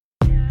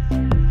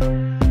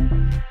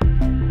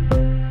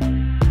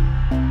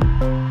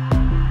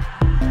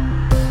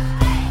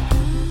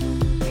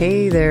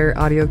Hey there,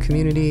 audio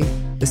community.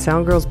 The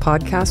Sound Girls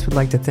podcast would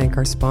like to thank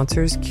our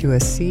sponsors,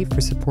 QSC,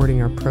 for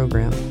supporting our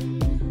program.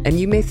 And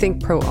you may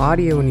think pro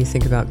audio when you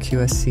think about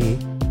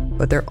QSC,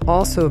 but they're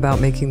also about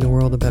making the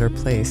world a better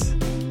place.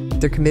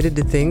 They're committed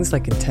to things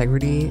like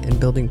integrity and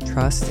building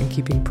trust and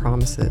keeping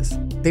promises.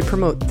 They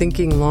promote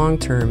thinking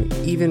long-term,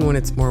 even when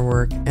it's more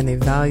work, and they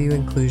value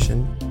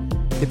inclusion.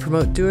 They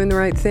promote doing the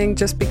right thing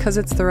just because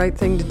it's the right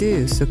thing to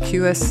do. So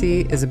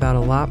QSC is about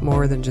a lot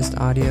more than just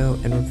audio,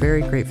 and we're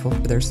very grateful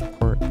for their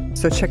support.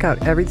 So check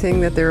out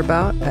everything that they're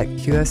about at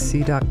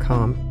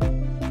qsc.com.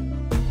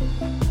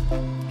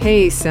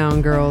 Hey,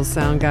 sound girls,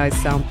 sound guys,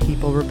 sound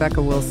people.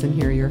 Rebecca Wilson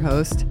here, your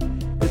host.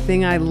 The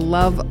thing I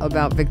love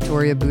about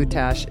Victoria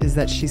Butash is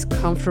that she's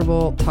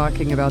comfortable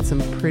talking about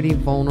some pretty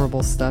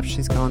vulnerable stuff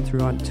she's gone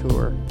through on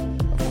tour.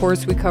 Of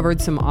course, we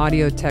covered some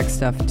audio tech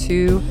stuff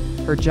too,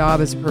 her job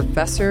as a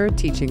professor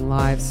teaching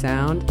live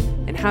sound,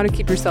 and how to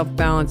keep yourself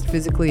balanced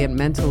physically and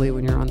mentally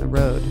when you're on the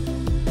road.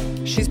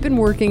 She's been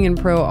working in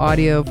pro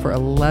audio for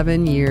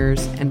 11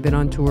 years and been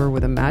on tour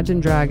with Imagine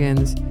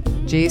Dragons,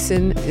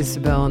 Jason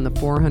Isabel and the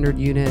 400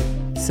 Unit,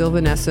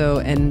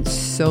 Sylvanesso, and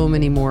so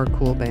many more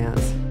cool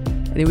bands.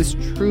 And it was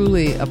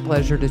truly a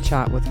pleasure to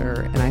chat with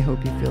her, and I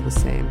hope you feel the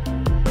same.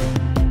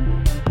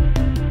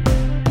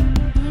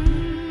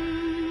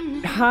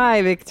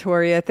 Hi,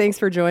 Victoria. Thanks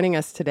for joining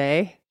us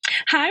today.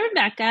 Hi,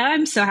 Rebecca.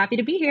 I'm so happy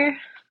to be here.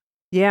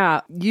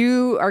 Yeah,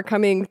 you are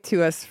coming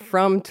to us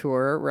from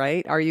tour,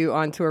 right? Are you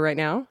on tour right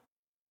now?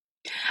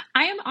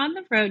 I am on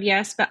the road,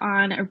 yes, but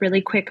on a really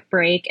quick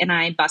break, and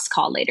I bus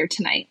call later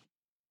tonight.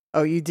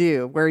 Oh, you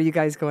do? Where are you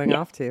guys going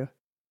off to?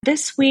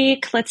 This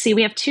week, let's see,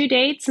 we have 2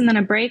 dates and then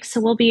a break. So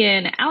we'll be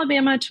in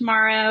Alabama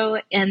tomorrow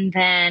and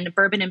then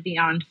Bourbon and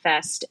Beyond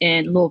Fest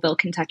in Louisville,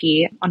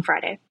 Kentucky on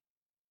Friday.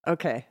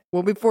 Okay.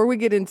 Well, before we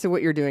get into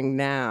what you're doing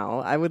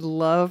now, I would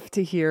love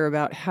to hear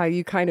about how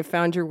you kind of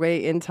found your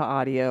way into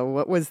audio.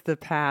 What was the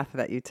path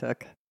that you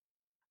took?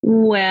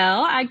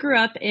 Well, I grew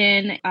up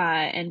in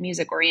a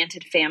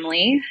music-oriented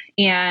family,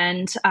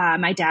 and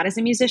my dad is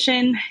a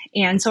musician.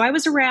 And so I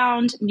was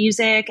around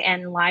music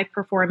and live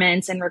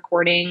performance and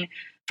recording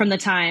from the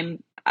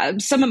time.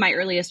 Some of my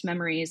earliest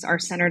memories are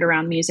centered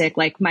around music.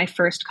 Like my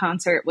first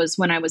concert was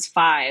when I was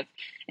 5,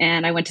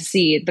 and I went to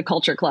see the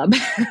Culture Club.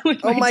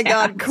 Oh my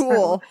God,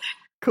 cool. So,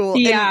 cool.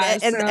 Yeah.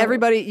 And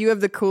everybody, you have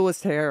the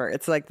coolest hair.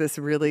 It's like this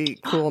really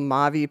cool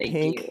mauve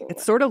pink. You.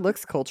 It sort of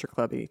looks Culture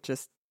Clubby,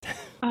 just...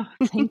 Oh,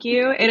 thank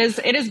you. It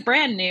is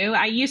brand new.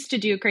 I used to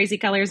do crazy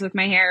colors with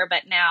my hair,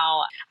 but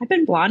now I've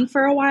been blonde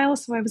for a while.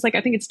 So I was like,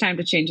 I think it's time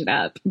to change it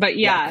up. But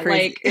yeah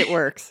like it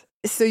works.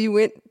 So you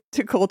went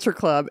to Culture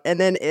Club and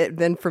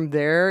then from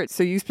there,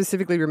 so you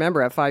specifically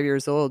remember at 5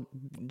 years old,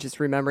 just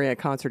remembering a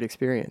concert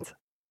experience.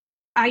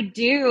 I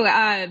do.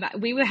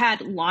 We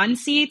had lawn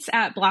seats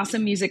at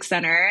Blossom Music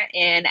Center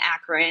in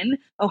Akron,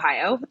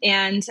 Ohio.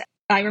 And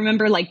I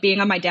remember like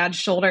being on my dad's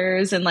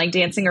shoulders and like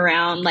dancing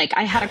around. Like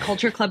I had a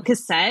Culture Club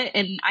cassette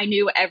and I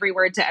knew every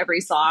word to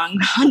every song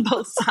on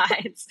both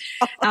sides.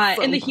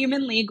 Awesome. And the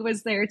Human League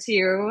was there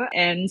too.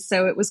 And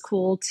so it was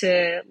cool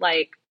to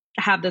like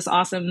have this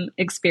awesome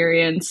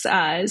experience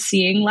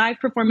seeing live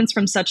performance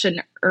from such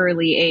an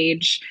early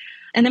age.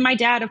 And then my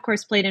dad, of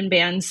course, played in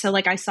bands. So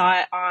like I saw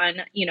it on,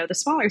 the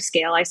smaller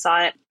scale. I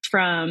saw it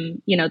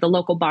from, the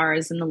local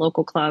bars and the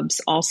local clubs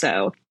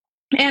also.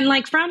 And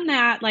like from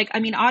that,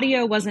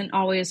 audio wasn't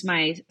always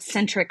my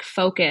centric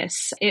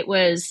focus. It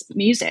was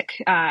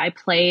music. I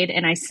played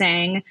and I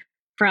sang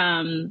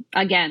from,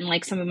 again,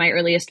 like some of my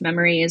earliest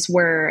memories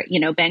were,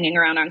 banging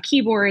around on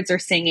keyboards or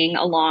singing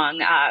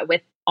along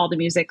with all the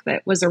music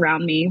that was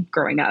around me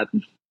growing up.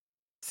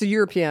 So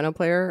you're a piano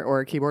player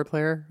or a keyboard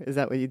player? Is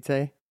that what you'd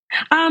say?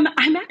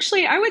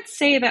 I would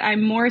say that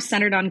I'm more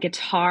centered on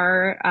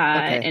guitar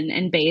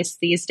and bass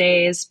these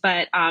days,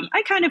 but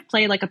I kind of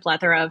play like a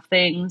plethora of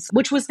things,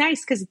 which was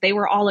nice because they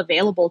were all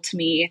available to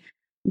me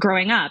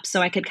growing up.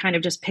 So I could kind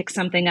of just pick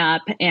something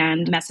up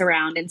and mess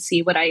around and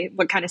see what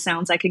kind of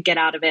sounds I could get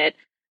out of it.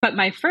 But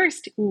my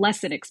first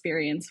lesson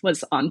experience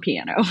was on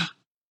piano.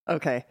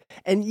 Okay.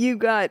 And you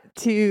got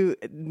to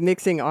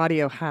mixing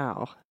audio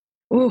how?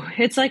 Oh,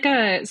 it's like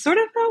a sort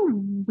of a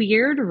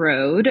weird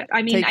road.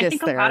 I mean, I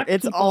think a lot of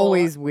people... It's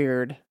always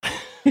weird.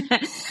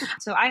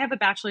 So I have a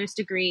bachelor's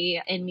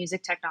degree in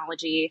music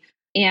technology.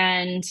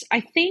 And I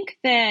think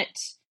that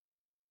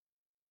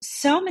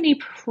so many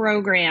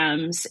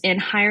programs in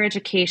higher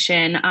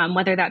education,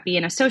 whether that be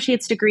an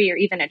associate's degree or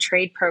even a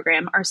trade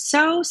program, are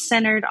so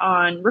centered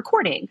on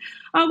recording,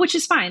 which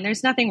is fine.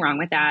 There's nothing wrong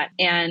with that.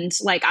 And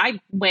like I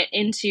went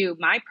into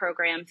my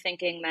program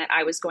thinking that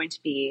I was going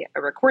to be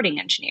a recording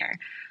engineer.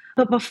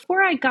 But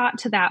before I got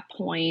to that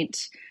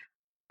point,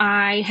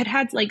 I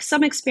had like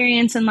some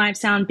experience in live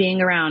sound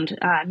being around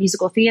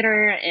musical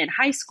theater in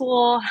high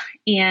school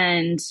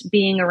and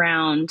being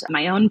around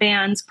my own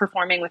bands,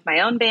 performing with my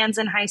own bands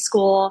in high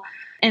school.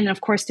 And of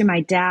course, through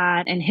my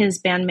dad and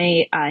his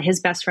bandmate,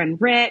 his best friend,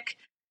 Rick,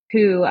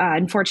 who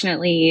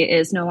unfortunately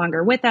is no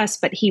longer with us,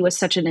 but he was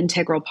such an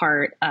integral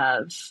part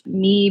of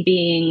me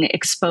being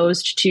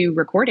exposed to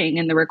recording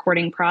and the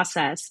recording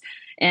process.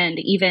 and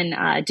even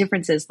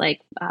differences like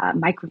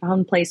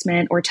microphone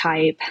placement or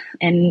type.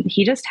 And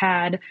he just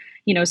had,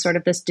 sort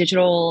of this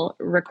digital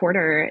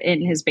recorder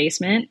in his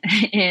basement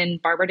in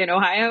Barberton,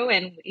 Ohio.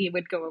 And he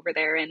would go over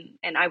there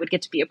and I would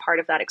get to be a part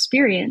of that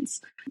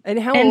experience. And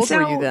how old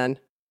were you then?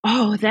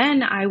 Oh,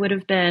 then I would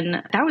have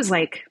been,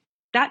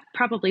 that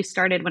probably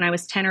started when I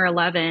was 10 or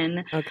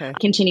 11,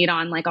 continued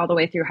on like all the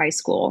way through high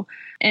school.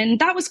 And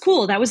that was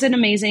cool. That was an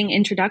amazing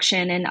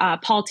introduction. And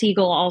Paul Teagle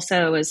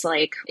also is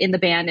like in the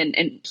band,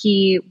 and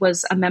he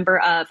was a member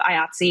of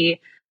IATSE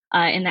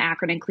in the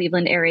Akron and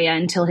Cleveland area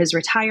until his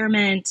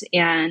retirement.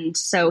 And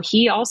so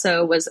he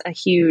also was a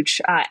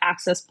huge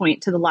access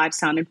point to the live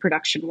sound and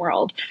production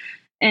world.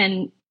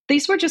 And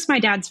these were just my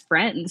dad's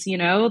friends,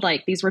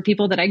 like these were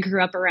people that I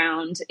grew up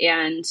around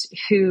and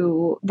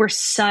who were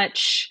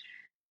such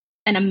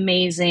an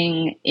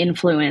amazing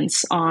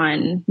influence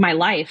on my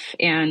life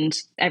and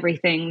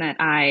everything that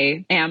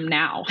I am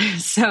now.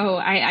 So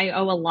I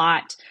owe a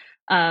lot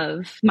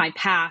of my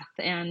path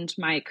and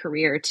my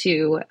career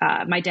to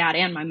my dad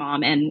and my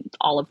mom and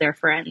all of their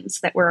friends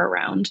that were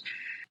around.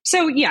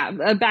 So yeah,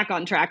 back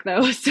on track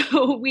though.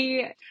 So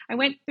I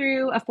went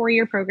through a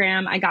 4-year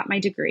program. I got my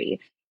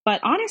degree.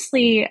 But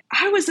honestly,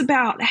 I was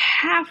about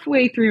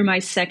halfway through my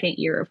second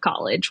year of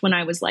college when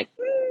I was like,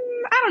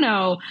 I don't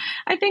know.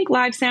 I think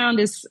live sound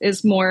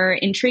is more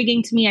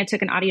intriguing to me. I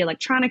took an audio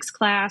electronics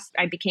class.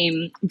 I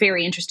became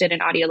very interested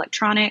in audio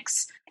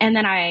electronics. And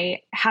then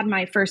I had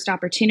my first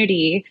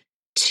opportunity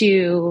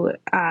to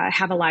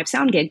have a live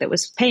sound gig that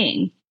was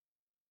paying.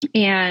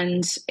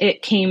 And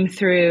it came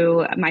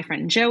through my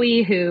friend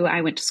Joey, who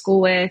I went to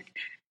school with.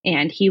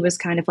 And he was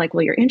kind of like,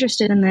 well, you're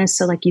interested in this.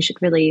 So like, you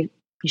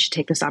should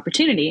take this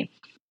opportunity,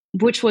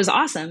 which was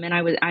awesome. And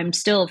I'm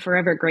still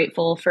forever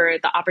grateful for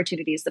the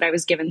opportunities that I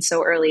was given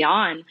so early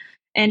on.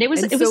 And it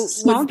was a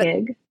small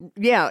gig.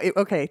 Yeah.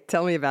 Okay.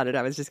 Tell me about it.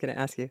 I was just going to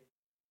ask you.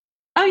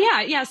 Oh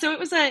yeah. Yeah. So it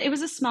was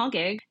a small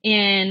gig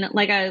in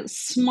like a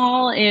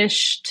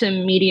small-ish to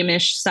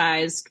medium-ish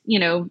size,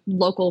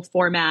 local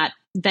format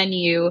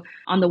venue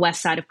on the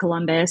west side of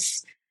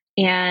Columbus.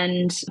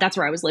 And that's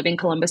where I was living,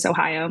 Columbus,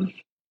 Ohio.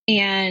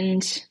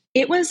 And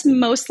it was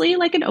mostly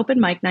like an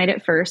open mic night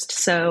at first.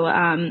 So,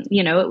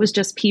 it was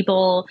just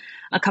people,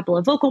 a couple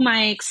of vocal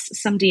mics,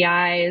 some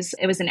DIs.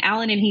 It was an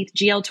Allen & Heath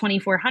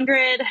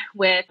GL2400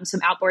 with some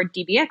outboard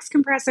DBX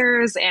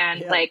compressors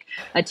and like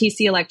a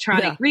TC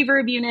electronic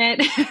reverb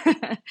unit.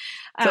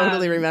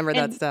 Totally remember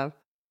that stuff.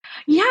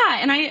 Yeah.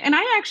 And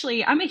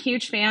I'm a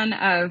huge fan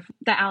of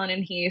the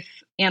Allen & Heath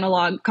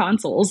analog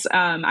consoles.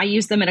 I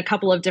use them in a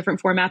couple of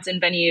different formats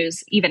and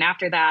venues even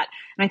after that.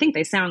 And I think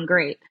they sound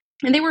great.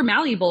 And they were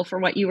malleable for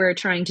what you were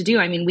trying to do.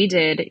 I mean, we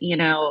did,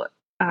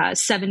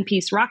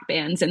 7-piece rock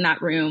bands in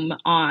that room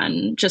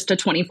on just a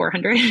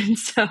 2400.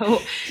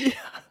 So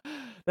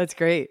that's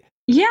great.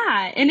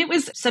 Yeah. And it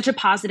was such a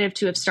positive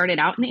to have started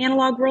out in the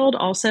analog world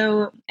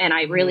also. And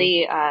I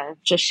really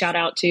just shout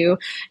out to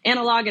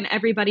analog and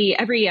every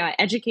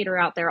educator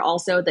out there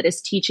also that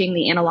is teaching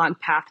the analog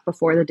path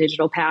before the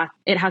digital path.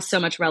 It has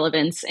so much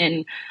relevance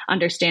in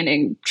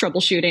understanding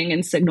troubleshooting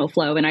and signal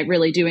flow. And I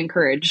really do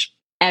encourage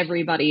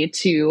everybody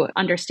to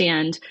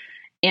understand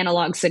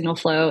analog signal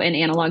flow and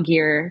analog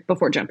gear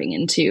before jumping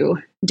into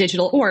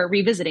digital or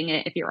revisiting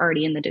it if you're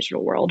already in the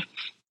digital world.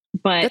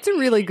 But that's a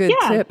really good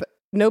tip.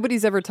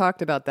 Nobody's ever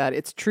talked about that.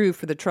 It's true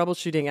for the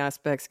troubleshooting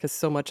aspects because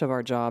so much of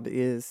our job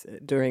is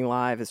during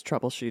live is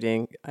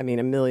troubleshooting. I mean,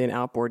 a million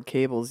outboard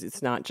cables.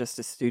 It's not just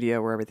a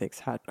studio where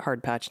everything's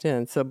hard patched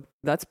in. So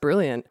that's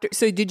brilliant.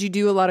 So did you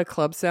do a lot of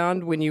club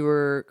sound when you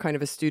were kind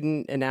of a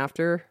student and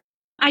after?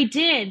 I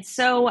did.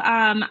 So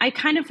I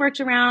kind of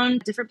worked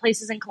around different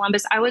places in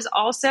Columbus. I was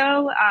also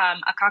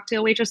a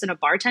cocktail waitress and a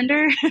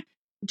bartender.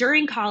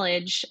 During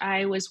college,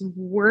 I was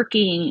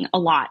working a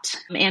lot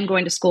and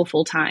going to school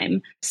full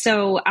time.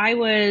 So I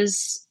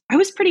was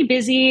pretty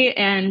busy.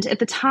 And at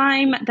the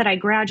time that I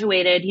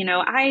graduated,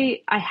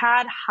 I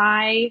had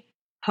high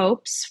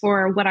hopes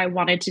for what I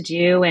wanted to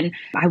do. And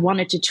I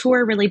wanted to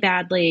tour really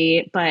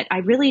badly, but I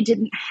really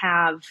didn't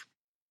have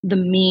the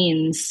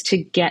means to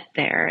get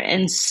there.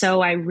 And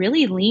so I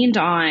really leaned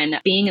on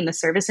being in the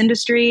service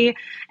industry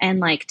and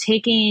like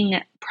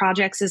taking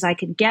projects as I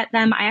could get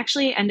them. I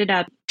actually ended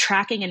up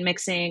tracking and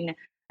mixing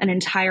an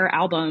entire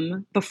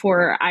album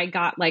before I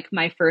got like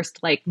my first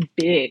like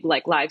big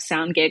like live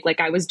sound gig.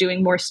 Like I was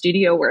doing more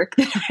studio work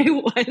than I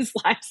was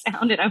live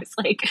sound. And I was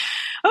like,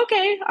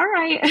 okay, all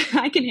right,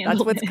 I can handle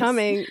That's what's this.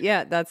 coming.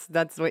 Yeah,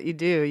 that's what you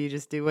do. You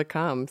just do what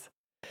comes.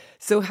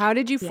 So how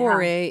did you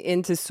foray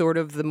into sort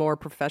of the more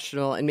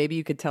professional, and maybe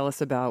you could tell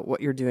us about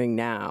what you're doing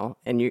now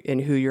and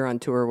who you're on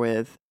tour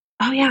with?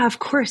 Oh yeah, of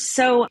course.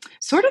 So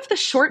sort of the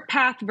short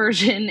path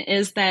version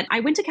is that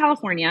I went to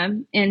California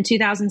in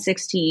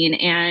 2016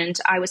 and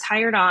I was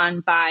hired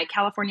on by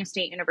California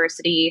State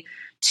University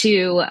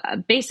to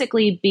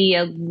basically be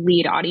a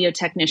lead audio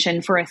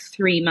technician for a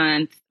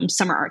 3-month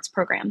summer arts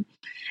program.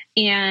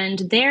 And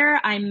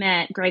there I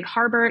met Greg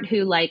Harbert,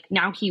 who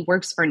now he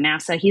works for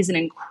NASA. He's an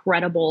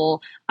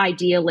incredible,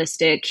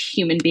 idealistic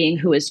human being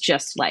who is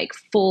just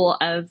full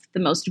of the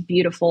most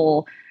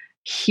beautiful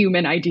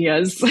human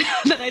ideas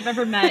that I've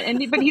ever met.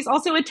 But he's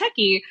also a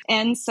techie.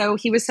 And so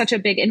he was such a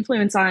big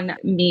influence on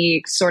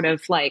me sort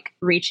of like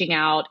reaching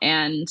out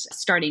and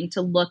starting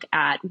to look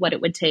at what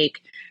it would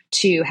take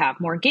to have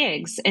more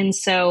gigs. And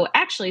so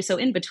so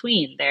in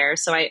between there,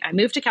 so I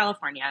moved to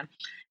California,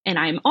 and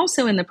I'm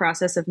also in the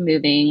process of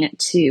moving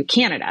to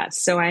Canada.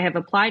 So I have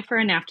applied for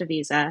a NAFTA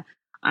visa.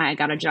 I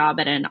got a job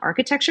at an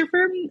architecture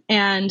firm,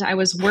 and I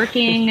was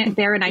working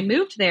there, and I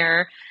moved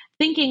there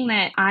thinking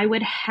that I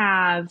would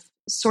have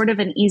sort of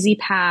an easy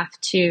path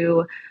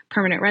to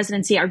permanent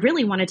residency. I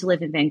really wanted to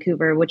live in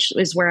Vancouver, which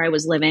is where I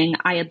was living.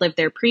 I had lived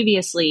there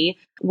previously,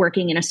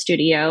 working in a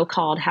studio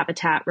called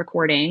Habitat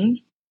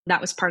Recording. That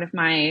was part of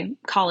my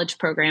college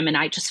program, and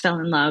I just fell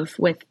in love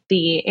with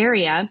the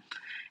area.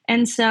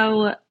 And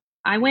so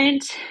I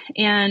went,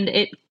 and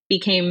it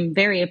became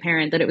very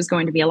apparent that it was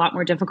going to be a lot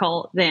more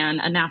difficult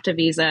than a NAFTA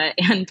visa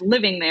and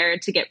living there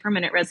to get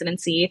permanent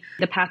residency.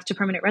 The path to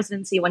permanent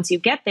residency, once you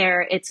get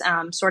there, it's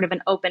sort of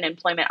an open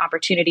employment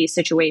opportunity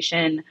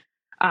situation,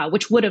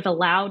 which would have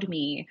allowed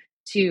me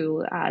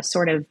to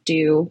sort of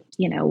do,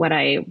 what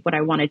I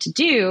wanted to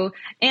do.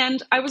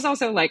 And I was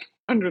also like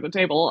under the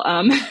table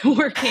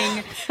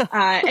working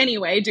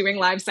anyway, doing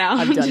live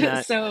sound. I've done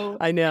that. So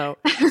I know.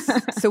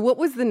 So what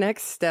was the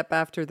next step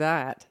after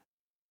that?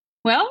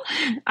 Well,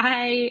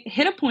 I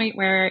hit a point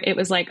where it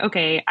was like,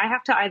 okay, I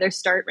have to either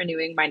start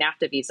renewing my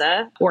NAFTA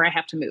visa or I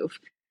have to move.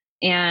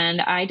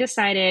 And I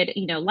decided,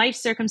 life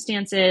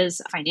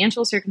circumstances,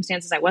 financial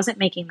circumstances, I wasn't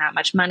making that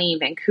much money.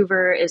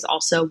 Vancouver is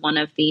also one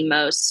of the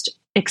most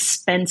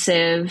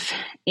expensive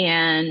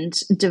and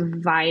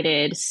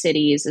divided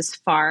cities as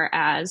far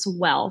as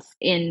wealth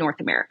in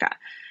North America.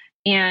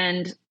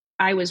 And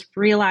I was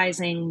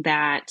realizing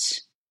that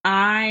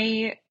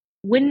I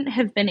wouldn't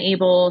have been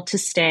able to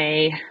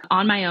stay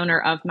on my own or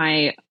of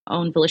my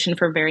own volition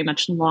for very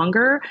much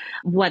longer,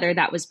 whether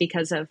that was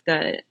because of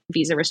the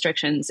visa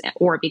restrictions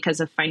or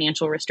because of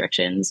financial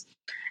restrictions.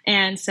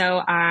 And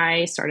so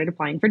I started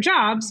applying for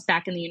jobs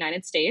back in the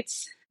United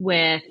States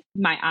with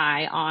my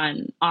eye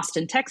on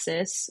Austin,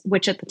 Texas,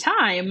 which at the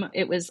time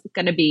it was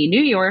going to be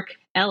New York,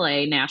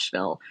 LA,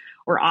 Nashville,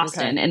 or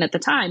Austin. Okay. And at the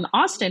time,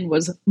 Austin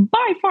was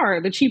by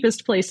far the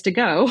cheapest place to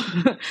go.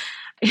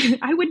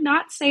 I would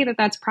not say that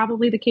that's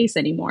probably the case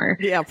anymore.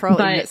 Yeah,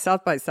 probably. But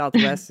South by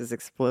Southwest has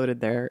exploded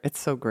there. It's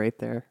so great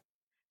there.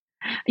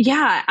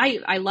 Yeah,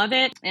 I love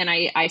it. And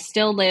I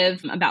still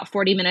live about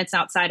 40 minutes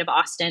outside of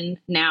Austin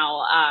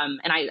now.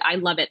 And I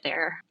love it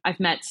there. I've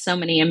met so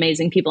many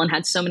amazing people and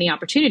had so many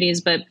opportunities.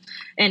 But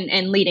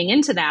leading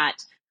into that,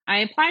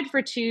 I applied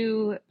for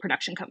 2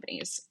 production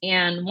companies.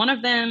 And one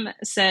of them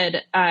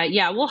said,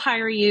 yeah, we'll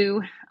hire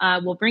you.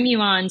 We'll bring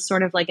you on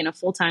sort of like in a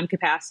full-time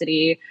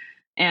capacity.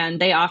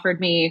 And they offered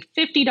me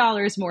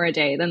 $50 more a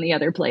day than the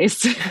other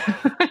place.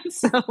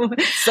 So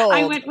Sold.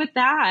 I went with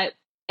that.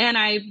 And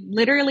I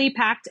literally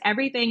packed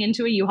everything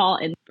into a U-Haul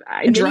and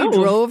I drove. Then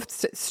you drove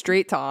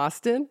straight to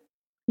Austin?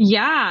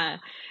 Yeah.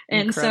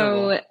 And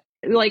Incredible.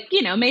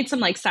 So made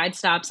some like side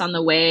stops on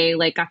the way,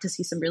 like got to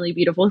see some really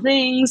beautiful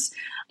things.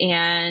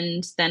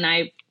 And then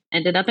I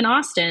ended up in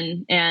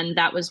Austin. And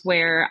that was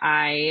where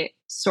I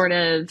sort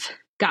of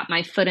got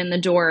my foot in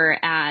the door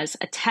as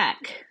a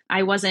tech.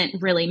 I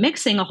wasn't really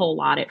mixing a whole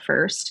lot at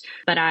first,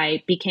 but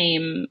I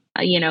became,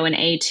 an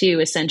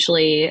A2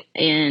 essentially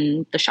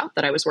in the shop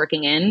that I was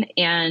working in.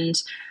 And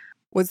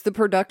was the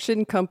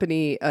production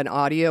company an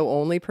audio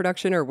only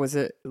production, or was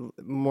it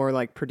more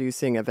like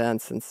producing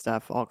events and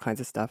stuff, all kinds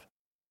of stuff?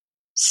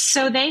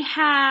 So they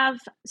have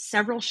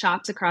several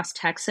shops across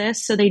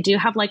Texas. So they do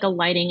have like a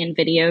lighting and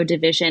video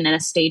division and a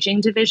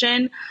staging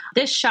division.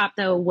 This shop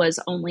though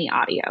was only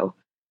audio.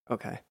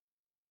 Okay.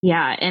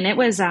 Yeah. And it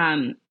was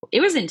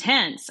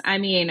intense. I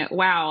mean,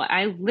 wow.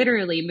 I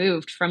literally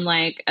moved from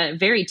like a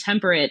very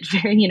temperate,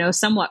 very,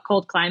 somewhat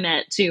cold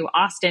climate to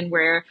Austin,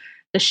 where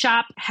the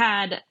shop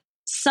had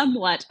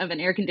somewhat of an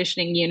air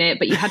conditioning unit,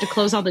 but you had to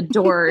close all the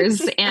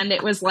doors and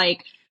it was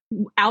like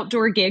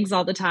outdoor gigs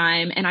all the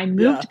time. And I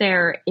moved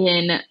there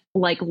in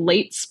like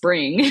late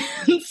spring.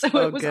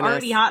 So it was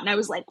already hot and I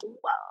was like,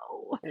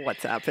 whoa.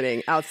 What's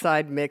happening?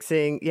 Outside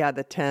mixing. Yeah.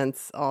 The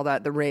tents, all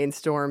that, the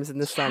rainstorms in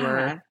the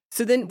summer.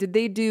 So then did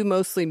they do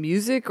mostly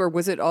music, or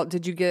was it all,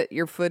 did you get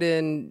your foot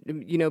in,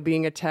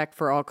 being a tech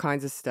for all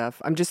kinds of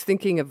stuff? I'm just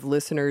thinking of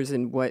listeners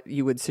and what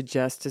you would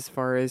suggest as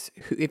far as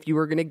if you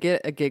were going to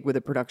get a gig with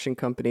a production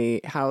company,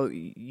 how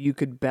you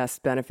could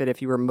best benefit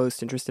if you were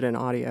most interested in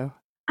audio.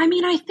 I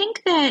mean, I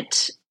think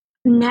that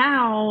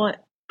now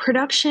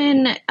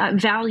production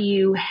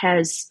value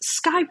has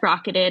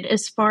skyrocketed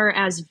as far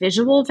as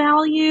visual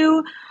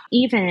value.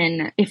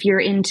 Even if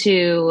you're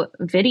into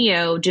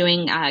video,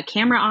 doing a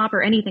camera op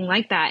or anything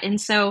like that.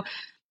 And so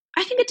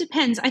I think it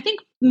depends. I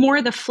think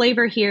more the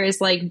flavor here is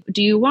like,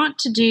 do you want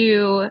to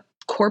do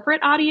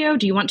corporate audio?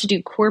 Do you want to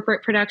do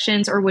corporate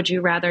productions, or would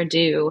you rather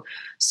do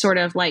sort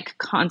of like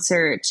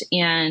concert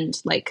and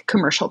like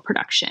commercial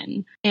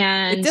production?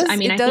 And I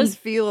mean, It I does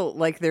think, feel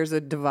like there's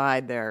a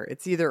divide there.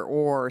 It's either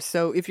or.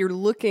 So if you're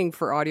looking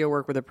for audio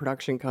work with a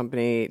production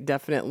company,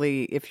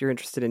 definitely if you're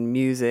interested in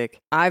music,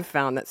 I've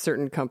found that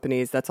certain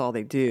companies, that's all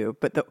they do.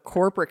 But the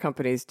corporate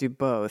companies do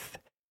both.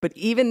 But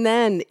even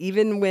then,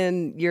 even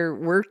when you're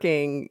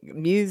working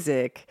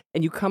music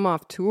and you come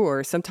off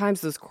tour, sometimes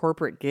those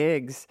corporate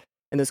gigs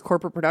and those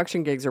corporate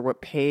production gigs are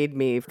what paid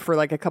me for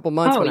like a couple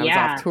months oh when I was off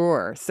yeah.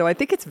 tour. So I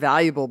think it's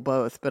valuable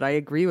both, but I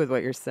agree with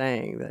what you're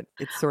saying that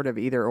it's sort of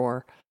either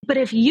or. But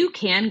if you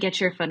can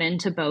get your foot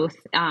into both,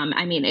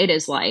 I mean, it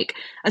is like,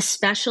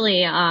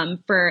 especially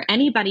for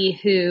anybody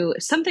who,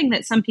 something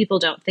that some people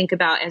don't think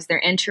about as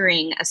they're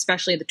entering,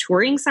 especially the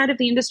touring side of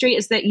the industry,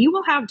 is that you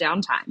will have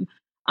downtime,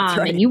 That's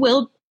right. and you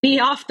will be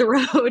off the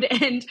road.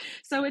 And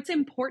so it's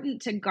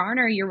important to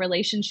garner your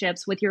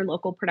relationships with your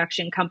local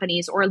production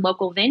companies or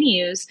local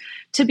venues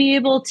to be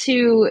able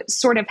to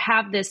sort of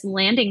have this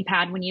landing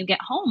pad when you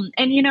get home.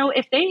 And, you know,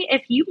 if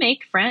you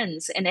make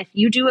friends and if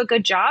you do a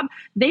good job,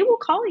 they will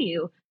call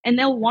you. And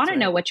they'll want That's to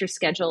know right. what your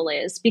schedule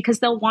is, because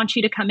they'll want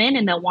you to come in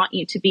and they'll want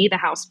you to be the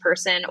house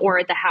person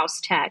or the house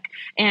tech.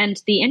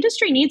 And the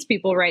industry needs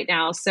people right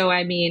now. So,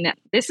 I mean,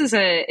 it's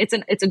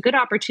a good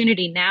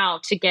opportunity now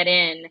to get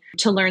in,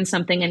 to learn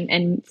something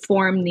and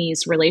form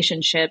these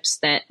relationships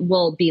that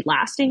will be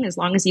lasting as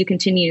long as you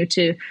continue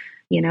to,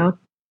 you know,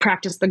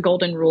 practice the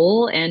golden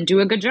rule and do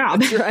a good job.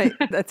 That's right.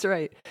 That's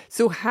right.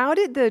 So how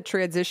did the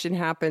transition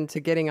happen to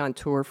getting on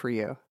tour for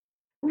you?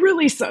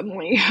 Really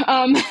suddenly.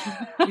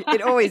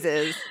 It always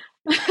is.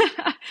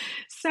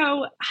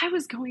 So I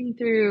was going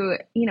through,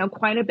 you know,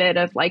 quite a bit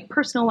of like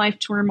personal life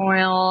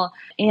turmoil.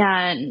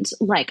 And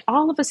like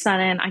all of a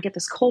sudden, I get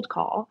this cold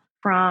call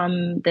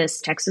from this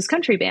Texas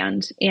country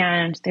band.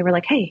 And they were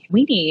like, hey,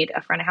 we need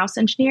a front of house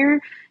engineer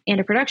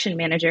and a production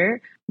manager.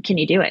 Can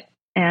you do it?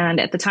 And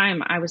at the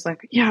time, I was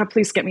like, yeah,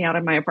 please get me out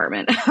of my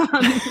apartment.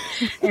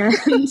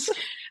 And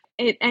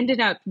it ended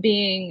up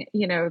being,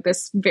 you know,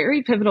 this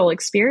very pivotal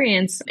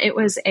experience. It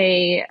was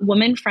a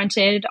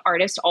woman-fronted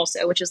artist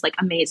also, which is like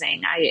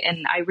amazing.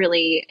 I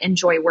really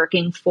enjoy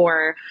working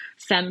for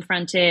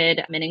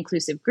femme-fronted and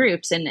inclusive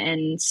groups.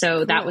 And so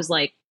Cool. That was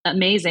like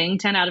amazing,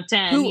 10 out of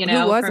 10, Who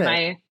was for it?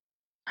 my,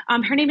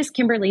 her name is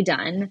Kimberly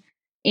Dunn.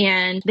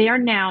 And they are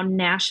now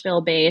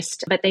Nashville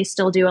based, but they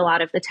still do a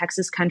lot of the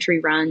Texas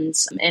country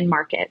runs and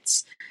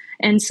markets.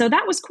 And so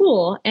that was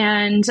cool.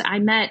 And I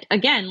met,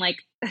 again, like,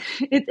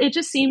 it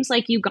just seems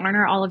like you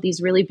garner all of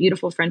these really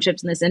beautiful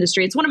friendships in this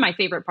industry. It's one of my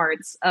favorite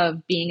parts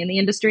of being in the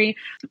industry.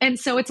 And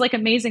so it's like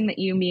amazing that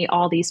you meet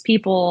all these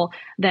people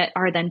that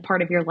are then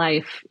part of your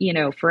life, you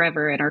know,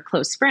 forever and are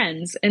close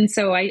friends. And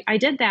so I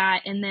did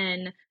that. And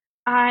then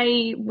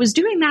I was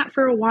doing that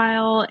for a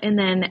while. And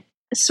then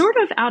sort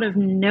of out of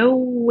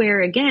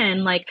nowhere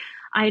again, like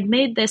I'd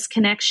made this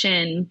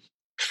connection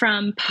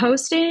from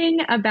posting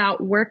about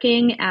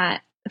working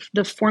at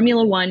the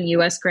Formula One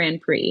US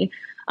Grand Prix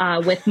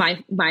with my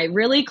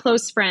really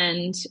close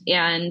friend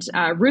and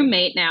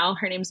roommate now.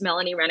 Her name's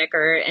Melanie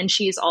Renneker, and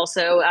she's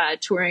also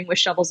touring with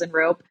Shovels and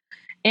Rope.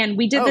 And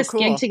we did this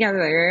gig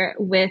together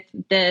with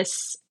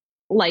this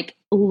like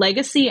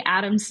legacy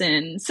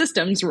Adamson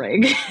systems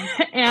rig.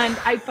 And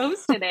I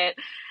posted it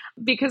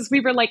because we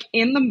were like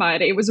in the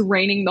mud. It was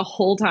raining the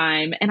whole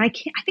time. And I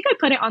think I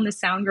put it on the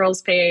Sound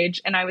Girls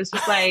page, and I was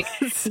just like,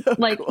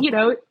 Cool. you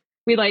know,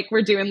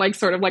 we're doing like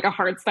sort of like a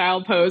hard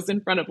style pose in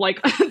front of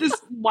like this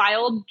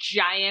wild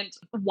giant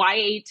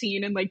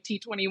Y18 and like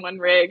T21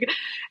 rig.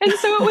 And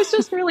so it was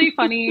just really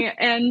funny.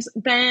 And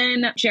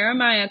then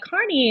Jeremiah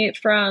Carney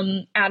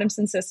from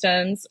Adamson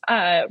Systems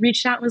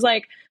reached out and was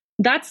like,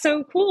 that's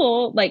so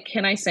cool. Like,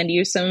 can I send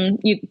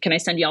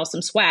y'all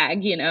some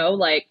swag? You know,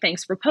 like,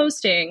 thanks for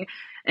posting.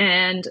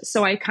 And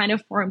so I kind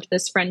of formed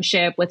this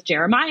friendship with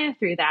Jeremiah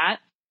through that.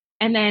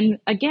 And then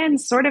again,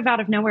 sort of out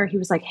of nowhere, he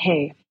was like,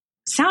 hey,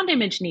 Sound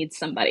Image needs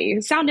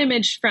somebody. Sound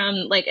Image from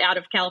like out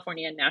of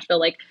California and Nashville,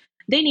 like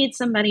they need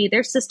somebody.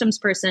 Their systems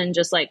person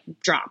just like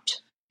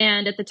dropped.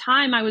 And at the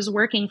time I was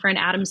working for an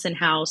Adamson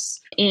house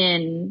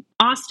in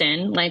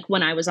Austin, like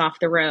when I was off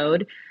the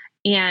road,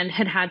 and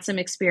had some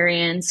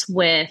experience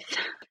with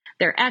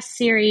their S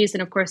series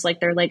and of course like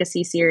their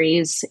legacy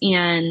series.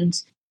 And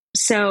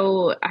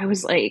so I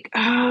was like,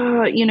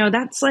 oh, you know,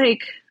 that's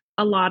like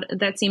a lot.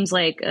 That seems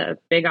like a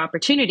big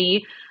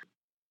opportunity.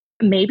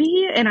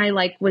 Maybe. And I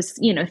like was,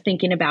 you know,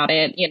 thinking about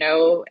it, you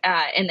know,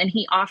 and then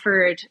he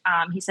offered,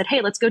 he said,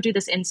 hey, let's go do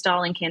this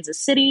install in Kansas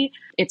City.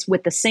 It's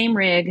with the same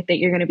rig that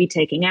you're going to be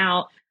taking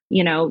out,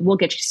 you know, we'll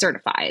get you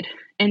certified.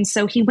 And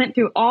so he went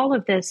through all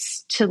of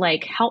this to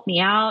like help me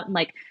out. And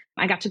like,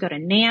 I got to go to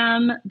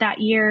NAMM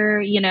that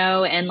year, you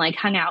know, and like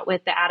hung out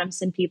with the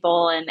Adamson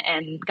people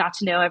and got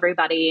to know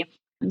everybody.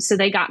 So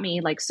they got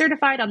me like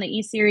certified on the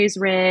E-Series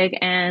rig.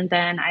 And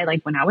then I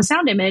like went out with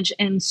Sound Image,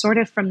 and sort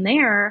of from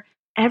there,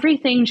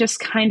 everything just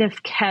kind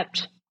of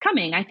kept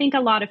coming. I think a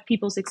lot of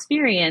people's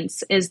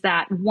experience is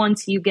that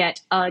once you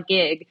get a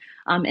gig,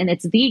 and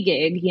it's the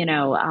gig,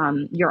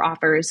 your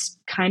offers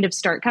kind of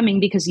start coming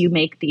because you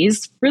make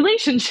these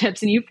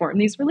relationships and you form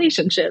these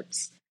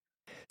relationships.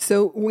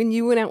 So when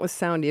you went out with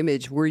Sound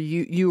Image, were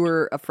you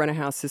were a front of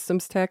house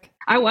systems tech?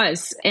 I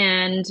was.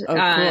 And cool.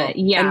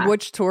 yeah. And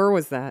which tour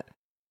was that?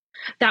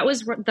 That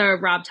was the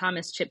Rob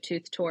Thomas Chip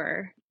Tooth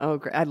tour. Oh,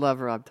 great. I love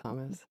Rob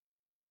Thomas.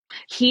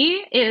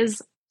 He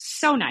is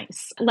so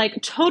nice,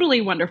 like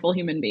totally wonderful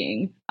human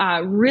being,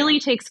 really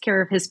takes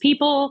care of his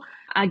people.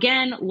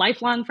 Again,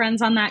 lifelong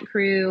friends on that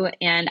crew.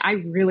 And I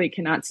really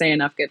cannot say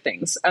enough good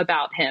things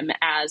about him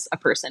as a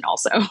person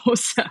also.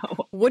 So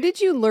what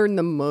did you learn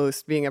the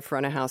most being a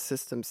front of house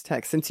systems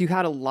tech? Since you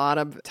had a lot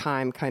of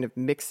time kind of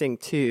mixing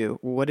too,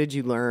 what did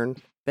you learn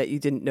that you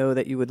didn't know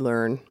that you would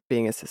learn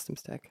being a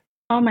systems tech?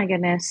 Oh my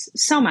goodness,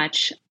 so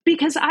much.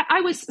 Because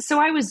I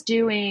was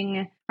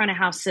doing front of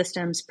house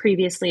systems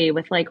previously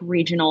with like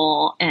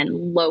regional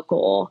and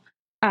local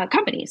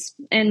companies.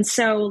 And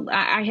so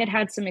I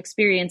had some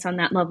experience on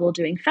that level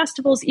doing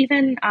festivals,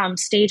 even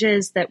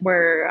stages that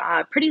were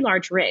pretty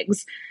large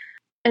rigs.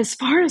 As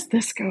far as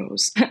this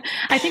goes,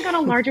 I think on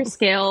a larger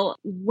scale,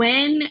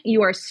 when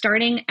you are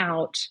starting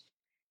out,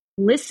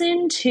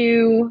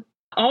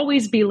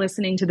 always be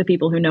listening to the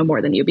people who know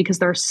more than you, because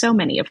there are so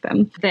many of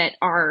them that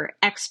are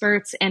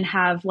experts and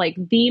have like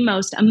the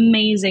most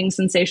amazing,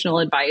 sensational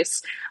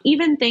advice.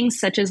 Even things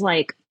such as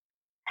like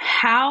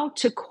how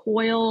to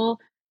coil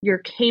your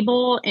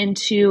cable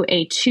into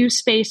a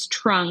 2-space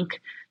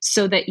trunk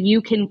so that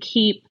you can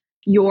keep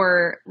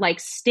your like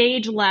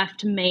stage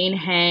left main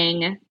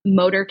hang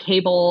motor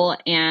cable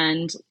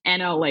and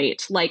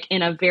NO8 like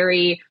in a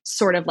very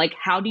sort of like,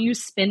 how do you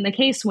spin the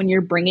case when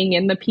you're bringing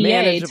in the PA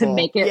manageable. To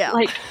make it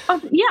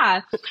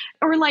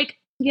or like,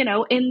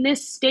 in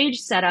this stage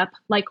setup,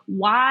 like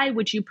why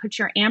would you put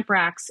your amp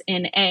racks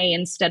in A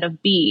instead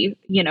of B,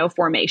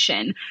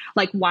 formation?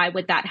 Like why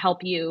would that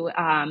help you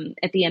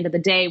at the end of the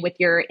day with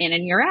your in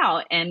and your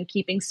out and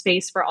keeping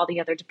space for all the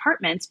other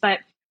departments? But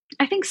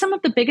I think some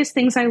of the biggest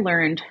things I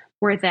learned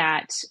were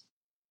that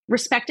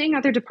respecting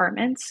other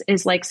departments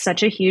is like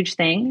such a huge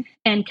thing,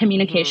 and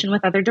communication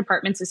with other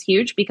departments is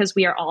huge because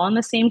we are all on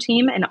the same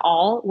team and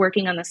all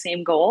working on the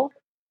same goal.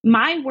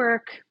 My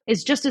work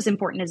is just as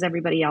important as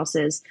everybody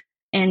else's,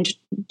 and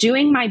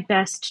doing my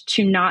best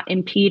to not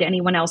impede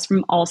anyone else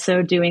from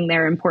also doing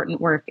their important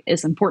work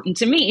is important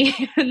to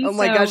me. Oh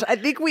my gosh. I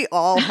think we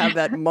all have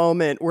that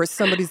moment where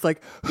somebody's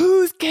like,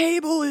 whose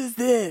cable is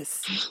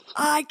this?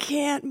 I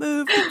can't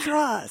move the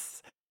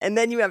truss. And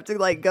then you have to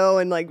like go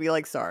and like be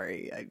like,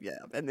 sorry.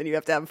 And then you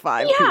have to have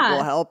 5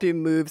 people help you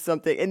move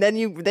something. And then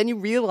you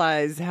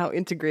realize how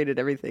integrated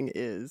everything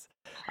is.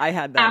 I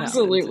had that.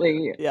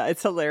 Absolutely. Yeah,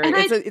 it's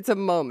hilarious. It's a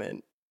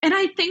moment. And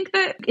I think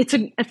that it's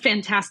a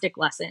fantastic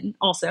lesson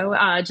also,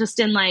 just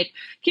in like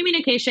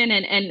communication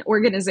and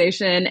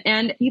organization.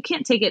 And you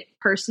can't take it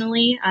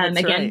personally.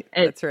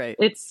 That's right.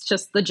 It's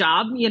just the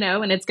job,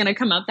 and it's going to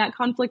come up. That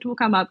conflict will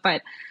come up,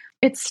 but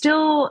it's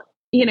still,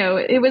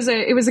 it was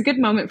a good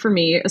moment for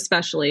me,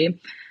 especially.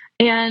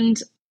 And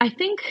I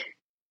think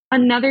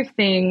another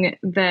thing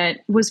that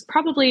was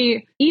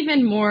probably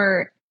even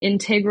more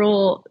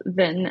integral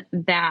than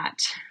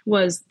that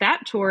was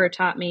that tour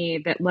taught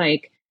me that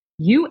like,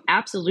 you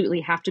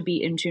absolutely have to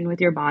be in tune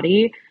with your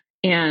body,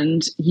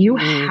 and you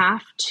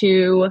have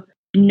to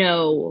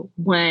know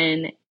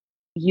when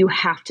you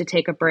have to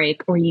take a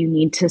break or you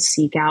need to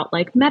seek out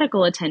like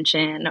medical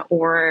attention.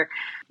 Or,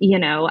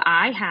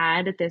 I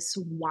had this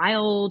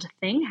wild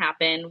thing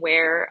happen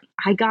where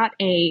I got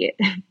a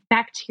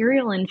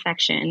bacterial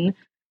infection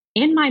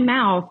in my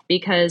mouth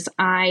because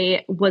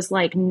I was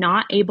like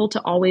not able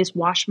to always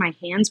wash my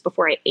hands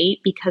before I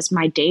ate because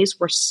my days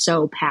were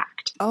so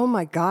packed. Oh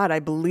my God, I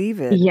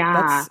believe it.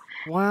 Yeah.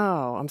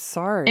 Wow, I'm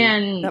sorry.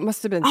 And that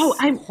must have been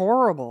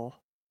horrible.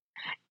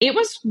 It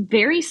was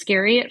very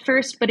scary at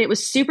first, but it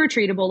was super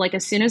treatable. Like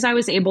as soon as I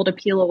was able to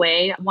peel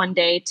away one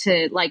day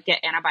to like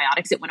get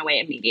antibiotics, it went away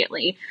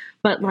immediately.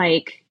 But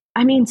like,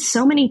 I mean,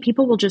 so many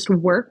people will just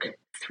work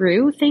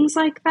through things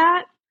like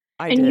that.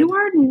 I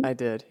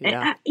did.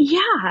 Yeah.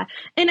 Yeah.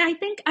 And I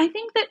think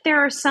that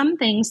there are some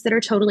things that are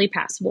totally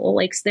passable.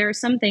 Like there are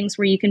some things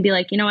where you can be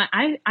like, you know what,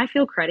 I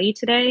feel cruddy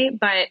today,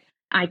 but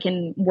I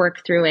can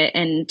work through it.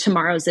 And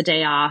tomorrow's a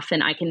day off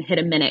and I can hit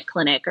a minute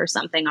clinic or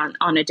something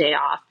on a day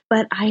off.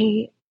 But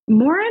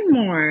more and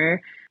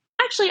more,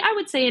 actually, I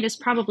would say it is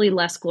probably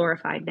less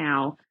glorified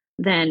now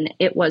than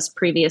it was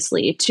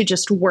previously to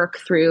just work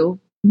through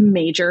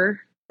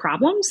major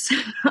problems,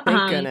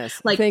 Thank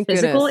goodness. like Thank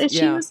physical goodness.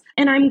 issues. Yeah.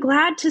 And I'm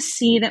glad to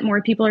see that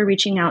more people are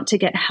reaching out to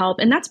get help.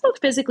 And that's both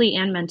physically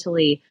and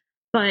mentally.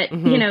 But,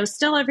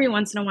 still every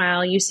once in a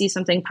while you see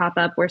something pop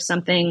up where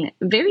something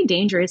very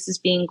dangerous is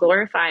being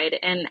glorified.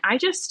 And I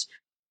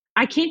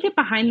can't get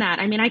behind that.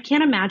 I mean, I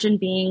can't imagine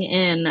being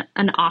in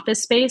an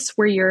office space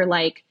where you're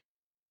like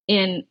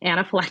in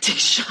anaphylactic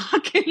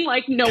shock and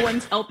like no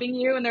one's helping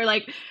you. And they're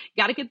like,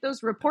 got to get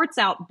those reports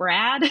out,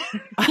 Brad,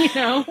 you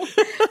know?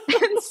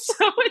 And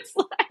so it's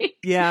like,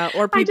 yeah.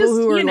 Or people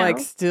who are like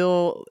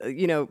still,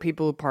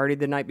 people who partied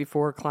the night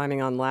before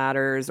climbing on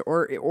ladders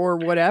or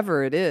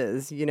whatever it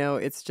is,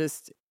 it's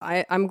just,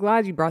 I'm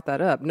glad you brought that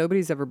up.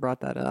 Nobody's ever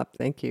brought that up.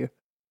 Thank you.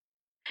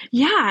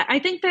 Yeah, I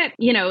think that,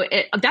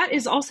 that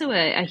is also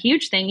a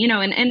huge thing,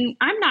 and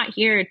I'm not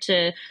here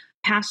to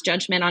pass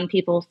judgment on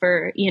people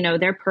for,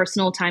 their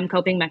personal time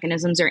coping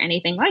mechanisms or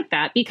anything like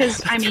that,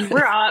 because I mean,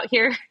 we're all out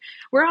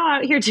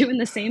here doing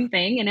the same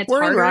thing, and it's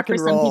harder for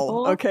some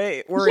people.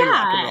 Okay. We're in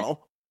rock and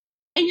roll.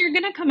 And you're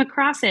going to come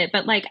across it,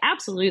 but like,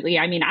 absolutely.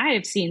 I mean, I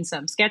have seen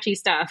some sketchy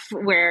stuff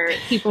where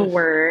people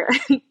were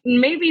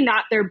maybe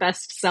not their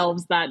best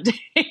selves that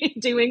day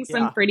doing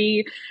some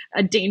pretty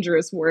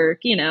dangerous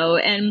work,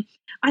 and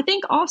I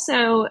think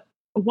also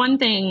one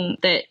thing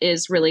that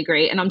is really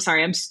great, and I'm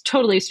sorry, I'm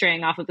totally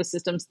straying off of the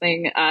systems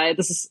thing.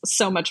 This is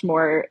so much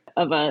more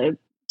of a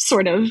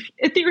sort of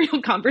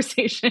ethereal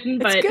conversation,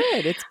 but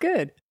it's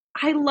good.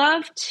 I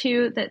love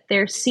too that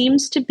there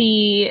seems to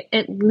be,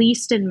 at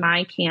least in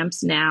my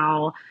camps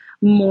now,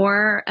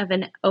 more of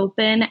an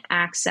open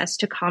access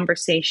to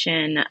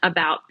conversation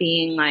about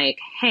being like,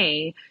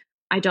 hey,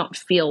 I don't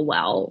feel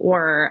well,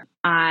 or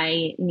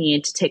I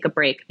need to take a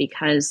break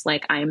because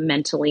like I'm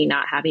mentally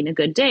not having a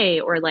good day,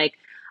 or like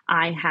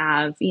I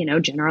have,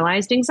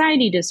 generalized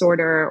anxiety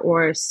disorder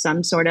or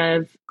some sort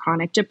of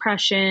chronic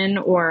depression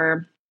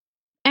or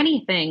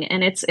anything.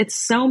 And it's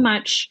so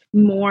much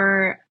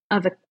more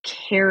of a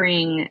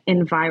caring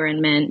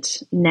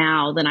environment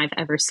now than I've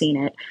ever seen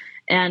it.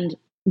 And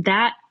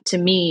that to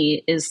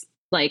me is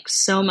like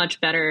so much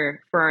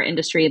better for our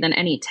industry than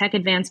any tech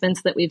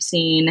advancements that we've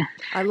seen.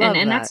 I love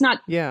and that. That's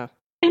not, yeah.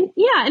 And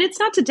it's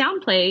not to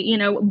downplay,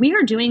 we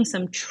are doing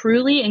some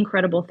truly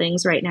incredible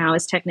things right now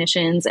as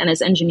technicians and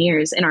as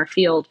engineers in our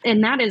field.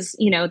 And that is,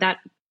 that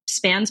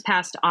spans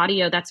past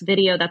audio, that's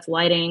video, that's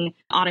lighting,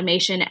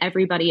 automation,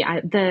 everybody.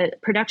 The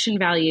production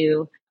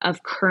value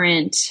of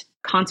current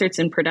concerts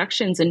and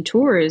productions and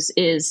tours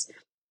is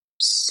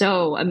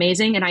so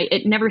amazing. And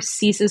it never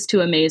ceases to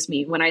amaze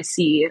me when I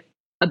see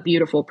a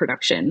beautiful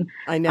production.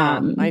 I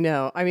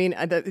know. I mean,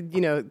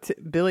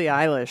 Billie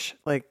Eilish,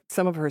 like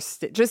some of her,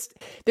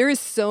 there is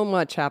so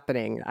much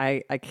happening.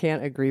 I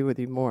can't agree with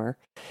you more.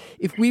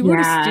 If we were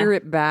to steer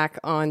it back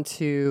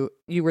onto,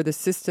 you were the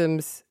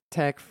systems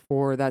tech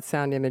for that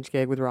sound image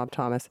gig with Rob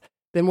Thomas,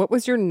 then what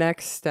was your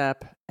next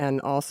step?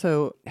 And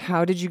also,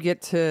 how did you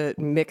get to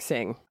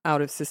mixing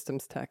out of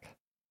systems tech?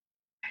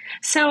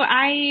 So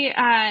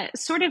I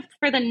sort of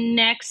for the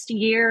next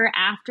year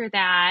after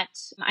that,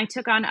 I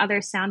took on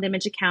other sound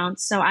image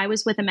accounts. So I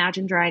was with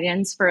Imagine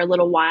Dragons for a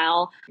little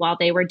while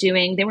they were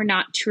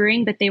not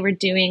touring, but they were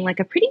doing like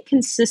a pretty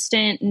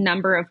consistent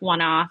number of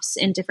one-offs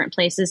in different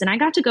places. And I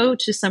got to go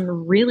to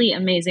some really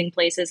amazing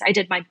places. I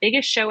did my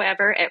biggest show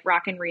ever at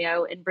Rock in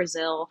Rio in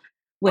Brazil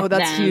with them. Oh,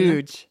 that's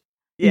huge.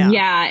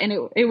 Yeah.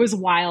 And it was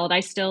wild.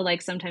 I still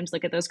like sometimes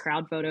look at those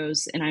crowd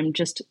photos and I'm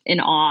just in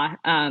awe.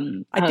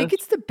 I think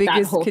it's the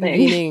biggest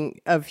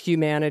convening of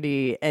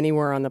humanity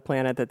anywhere on the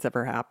planet that's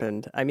ever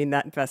happened. I mean,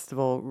 that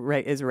festival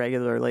is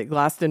regularly.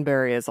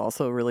 Glastonbury is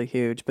also really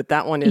huge, but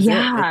that one is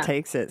it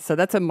takes it. So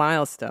that's a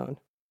milestone.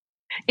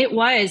 It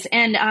was.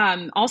 And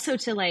also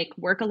to like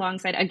work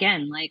alongside,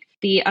 again, like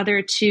the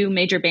other two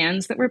major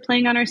bands that were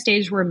playing on our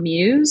stage were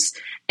Muse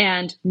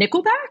and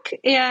Nickelback.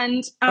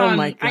 And oh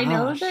my gosh. I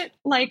know that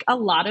like a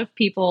lot of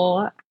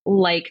people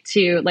like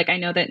to, like, I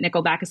know that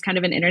Nickelback is kind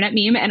of an internet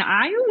meme, and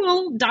I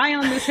will die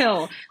on this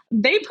hill.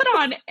 They put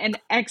on an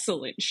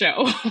excellent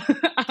show.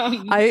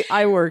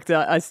 I worked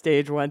a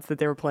stage once that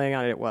they were playing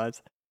on. It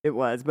was,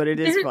 but it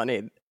is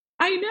funny.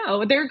 I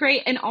know, they're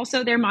great. And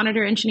also their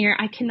monitor engineer,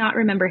 I cannot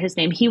remember his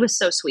name. He was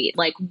so sweet.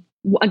 Like,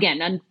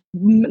 again,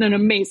 an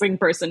amazing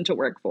person to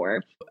work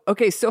for.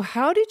 Okay, so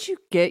how did you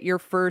get your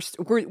first,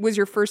 was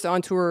your first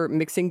on-tour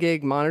mixing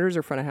gig monitors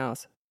or front of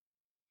house?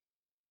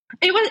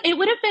 It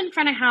would have been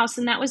front of house,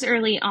 and that was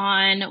early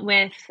on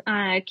with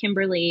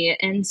Kimberly.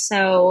 And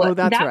so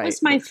that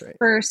was my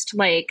first,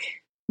 like,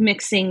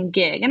 mixing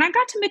gig, and I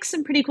got to mix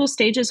some pretty cool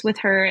stages with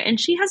her, and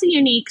she has a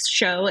unique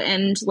show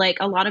and like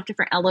a lot of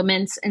different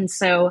elements, and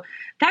so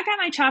that got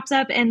my chops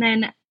up. And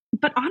then,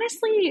 but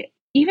honestly,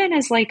 even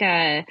as like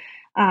a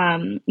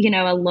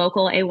a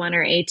local A1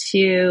 or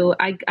A2,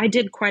 I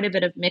did quite a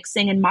bit of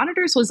mixing, and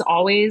monitors was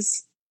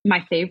always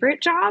my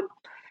favorite job.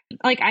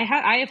 Like I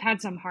have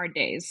had some hard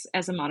days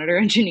as a monitor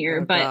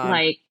engineer, but God.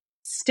 Like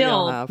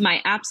still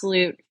my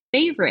absolute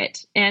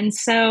favorite. And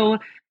so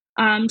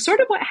sort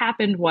of what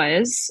happened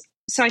was,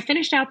 so I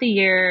finished out the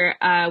year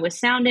with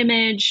Sound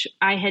Image.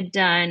 I had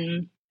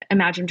done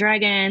Imagine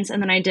Dragons,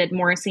 and then I did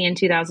Morrissey in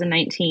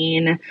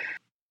 2019.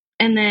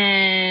 And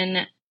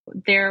then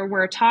there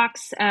were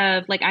talks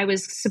of, like, I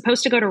was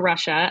supposed to go to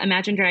Russia.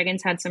 Imagine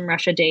Dragons had some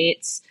Russia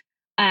dates.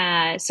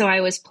 So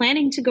I was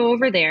planning to go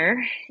over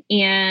there.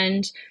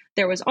 And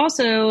there was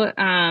also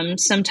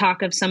some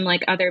talk of some,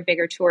 like, other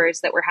bigger tours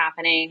that were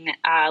happening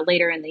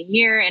later in the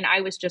year. And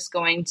I was just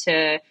going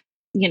to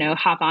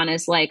hop on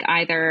as like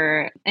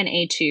either an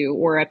A2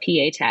 or a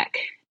PA tech,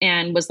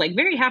 and was like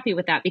very happy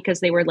with that because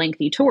they were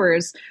lengthy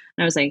tours.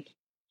 And I was like,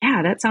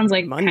 yeah, that sounds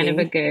like kind of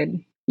a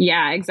good,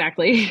 yeah,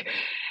 exactly.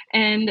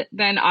 And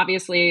then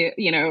obviously,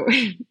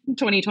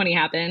 2020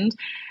 happened,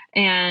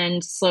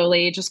 and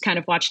slowly just kind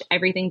of watched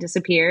everything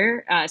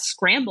disappear,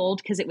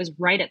 scrambled because it was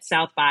right at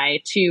South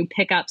by to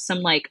pick up some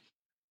like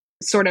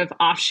sort of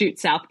offshoot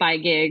South by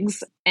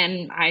gigs.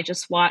 And I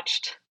just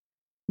watched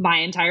my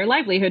entire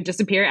livelihood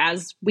disappear,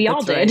 as we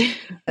all did. Right.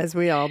 As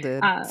we all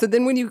did. So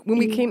then when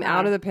we came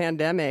out of the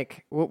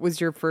pandemic, what was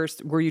your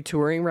first, were you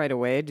touring right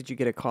away? Did you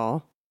get a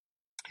call?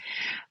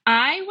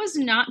 I was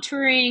not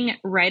touring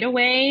right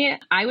away.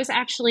 I was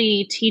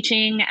actually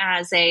teaching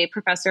as a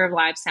professor of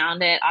live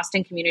sound at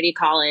Austin Community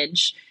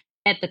College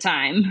at the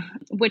time,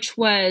 which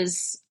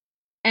was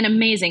an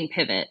amazing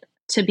pivot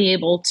to be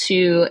able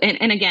to,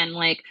 and again,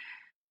 like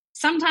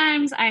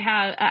sometimes I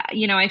have,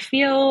 I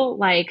feel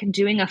like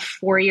doing a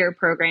 4-year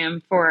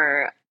program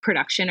for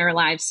production or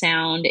live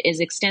sound is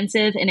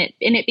extensive, and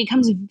it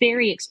becomes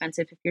very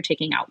expensive if you're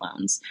taking out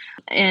loans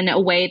in a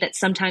way that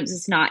sometimes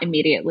is not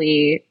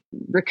immediately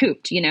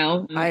recouped, I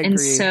agree. And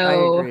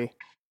so, I agree.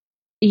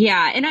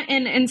 Yeah.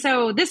 And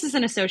so this is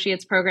an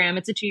associate's program.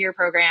 It's a 2-year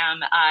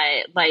program,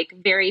 like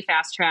very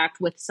fast tracked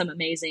with some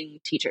amazing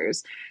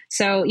teachers.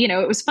 So,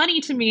 it was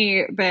funny to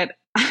me that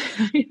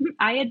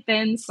I had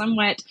been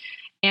somewhat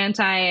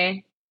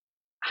anti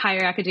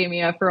higher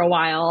academia for a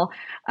while.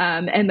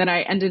 And then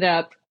I ended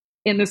up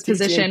in this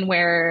position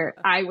where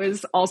I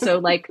was also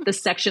like the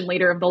section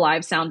leader of the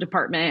live sound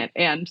department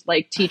and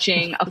like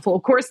teaching a full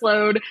course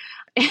load.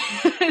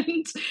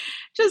 And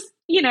just,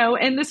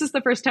 and this is the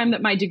first time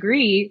that my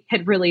degree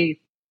had really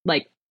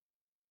like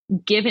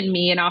given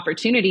me an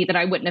opportunity that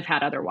I wouldn't have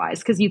had otherwise,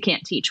 because you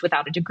can't teach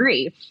without a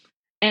degree.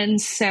 And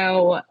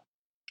so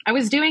I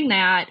was doing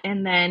that.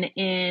 And then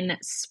in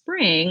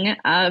spring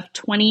of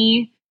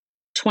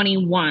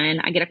 2021,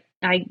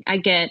 I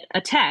get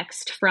a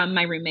text from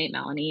my roommate,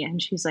 Melanie,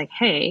 and she's like,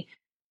 hey,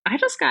 I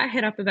just got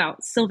hit up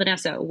about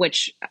Sylvanesso,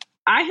 which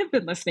I have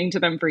been listening to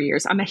them for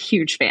years. I'm a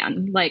huge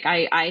fan. Like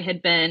I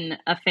had been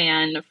a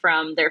fan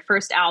from their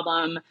first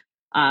album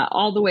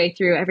all the way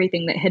through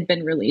everything that had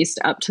been released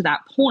up to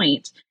that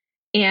point.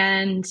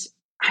 And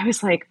I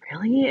was like,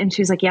 really? And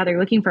she was like, yeah, they're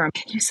looking for him.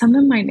 Can you send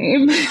them my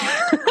name?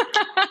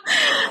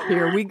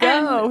 Here we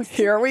go.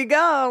 Here we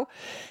go.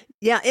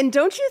 Yeah. And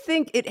don't you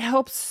think it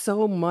helps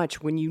so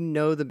much when you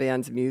know the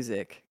band's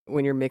music,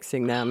 when you're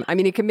mixing them? I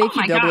mean, it can make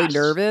you doubly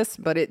nervous,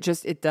 but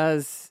it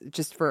does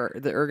just for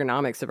the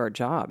ergonomics of our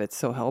job. It's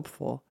so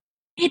helpful.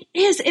 It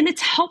is. And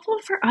it's helpful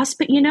for us,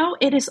 but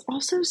it is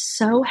also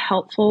so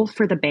helpful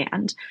for the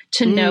band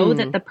to know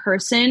that the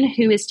person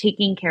who is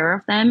taking care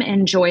of them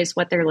enjoys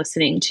what they're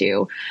listening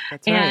to.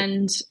 That's right.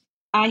 And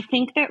I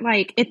think that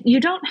like, you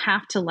don't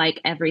have to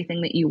like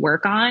everything that you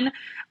work on,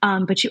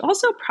 but you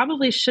also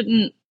probably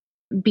shouldn't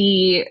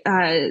be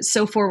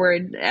so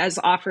forward as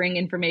offering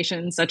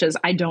information such as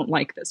I don't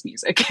like this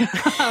music.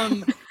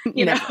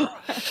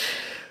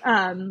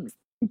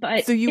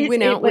 But so you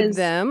went out with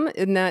them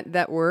and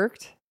that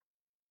worked?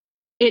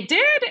 It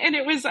did. And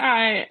it was,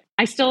 I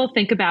still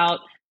think about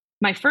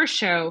my first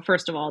show.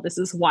 First of all, this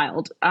is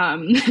wild.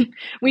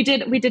 We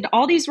did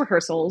all these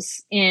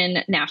rehearsals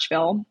in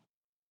Nashville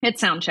at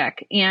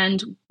Soundcheck,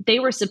 and they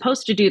were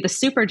supposed to do the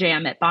Super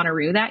Jam at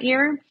Bonnaroo that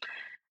year.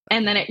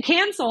 And then it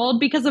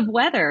canceled because of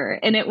weather.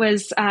 And it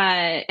was,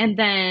 and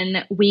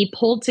then we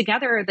pulled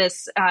together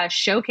this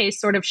showcase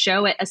sort of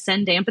show at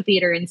Ascend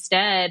Amphitheater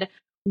instead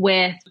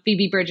with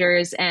Phoebe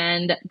Bridgers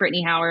and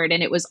Brittany Howard.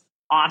 And it was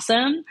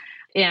awesome.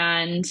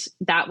 And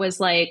that was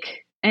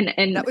like, and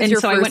that was your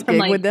so first I went from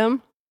gig like, with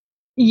them?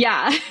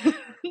 Yeah.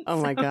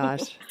 Oh my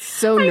gosh.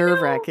 So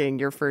nerve-wracking,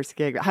 your first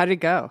gig. How did it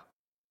go?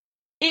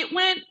 It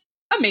went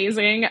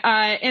amazing.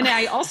 And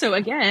I also,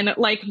 again,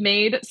 like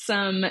made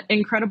some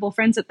incredible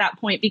friends at that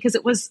point because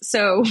it was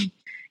so,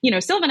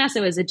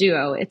 Sylvanesso is a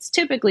duo. It's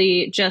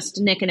typically just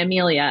Nick and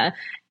Amelia.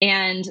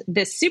 And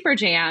this Super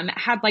Jam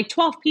had like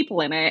 12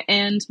 people in it.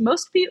 And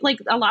most people, like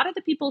a lot of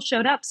the people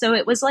showed up. So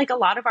it was like a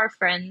lot of our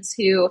friends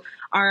who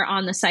are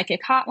on the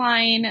Psychic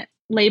Hotline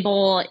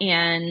label,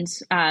 and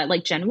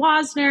like Jen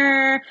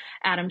Wasner,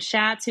 Adam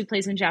Schatz, who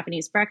plays in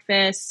Japanese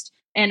Breakfast,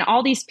 and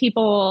all these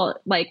people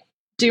like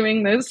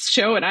doing this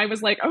show. And I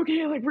was like,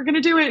 okay, like we're going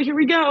to do it. Here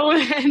we go.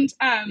 And,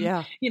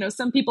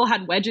 some people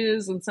had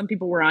wedges and some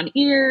people were on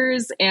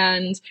ears.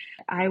 And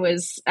I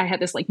had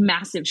this like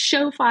massive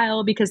show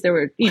file because there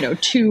were,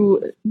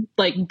 2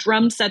 like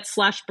drum sets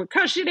 /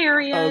 percussion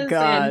areas. Oh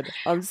God. And,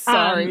 I'm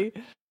sorry.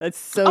 That's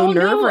so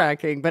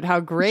nerve-wracking, but how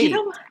great.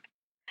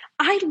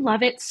 I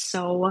love it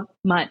so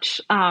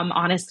much.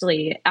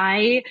 Honestly,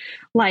 I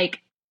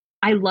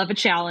love a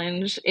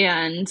challenge,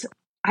 and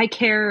I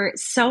care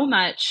so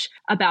much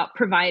about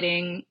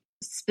providing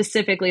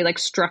specifically like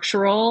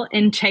structural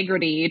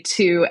integrity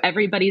to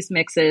everybody's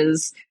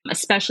mixes,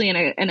 especially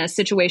in a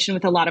situation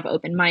with a lot of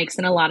open mics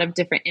and a lot of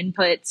different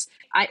inputs.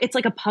 It's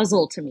like a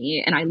puzzle to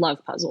me, and I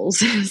love puzzles.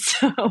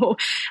 So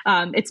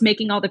it's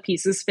making all the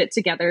pieces fit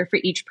together for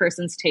each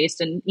person's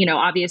taste. And, you know,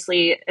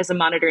 obviously as a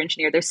monitor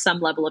engineer, there's some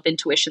level of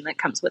intuition that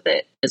comes with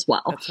it as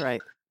well. That's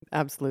right.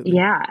 Absolutely.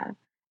 Yeah.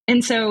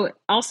 And so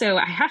also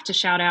I have to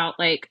shout out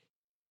like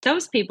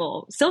those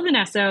people, Sylvan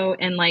Esso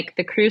and like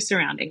the crew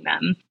surrounding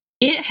them.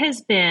 It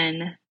has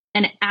been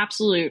an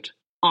absolute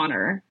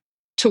honor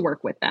to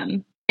work with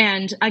them.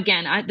 And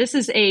again, this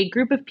is a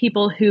group of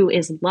people who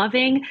is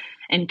loving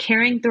and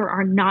caring. There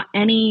are not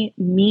any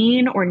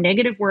mean or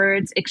negative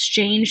words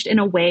exchanged in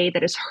a way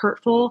that is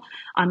hurtful.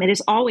 It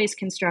is always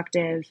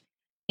constructive.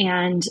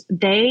 And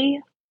they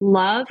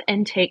love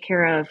and take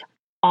care of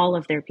all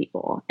of their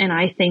people. And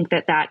I think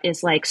that that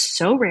is like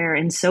so rare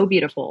and so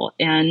beautiful.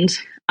 And,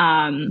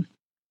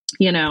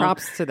 you know,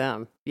 props to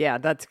them. Yeah,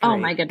 that's great. Oh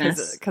my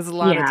goodness. Because a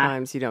lot of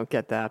times you don't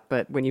get that,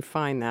 but when you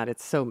find that,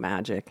 it's so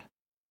magic.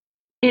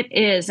 It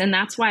is. And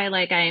that's why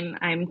like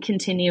I'm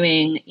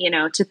continuing, you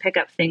know, to pick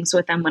up things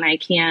with them when I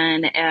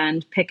can,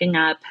 and picking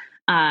up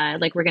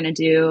like we're going to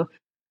do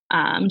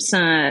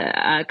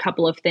a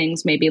couple of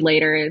things maybe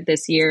later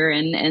this year.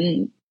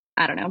 And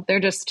I don't know, they're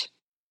just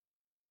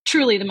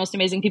truly the most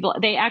amazing people.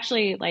 They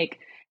actually like,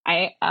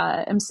 I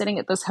am sitting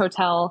at this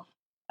hotel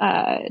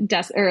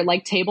desk or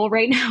like table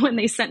right now, and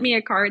they sent me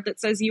a card that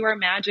says "You are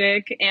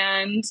magic,"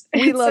 and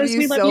we love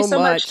you so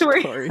much,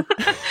 Tori.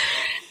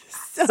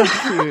 So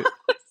cute.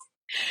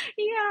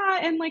 Yeah,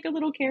 and like a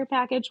little care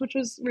package, which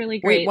was really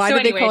great. Wait, why so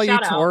did they call you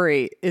out.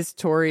 Tori? Is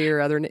Tori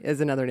your is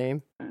another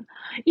name?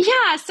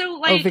 Yeah, so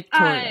like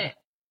Victoria.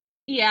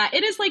 Yeah,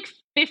 it is like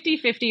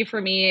 50-50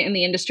 for me in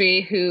the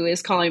industry who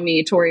is calling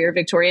me Tori or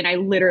Victoria, and I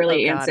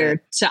literally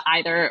answer to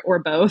either or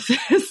both.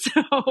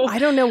 So I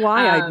don't know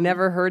why. I'd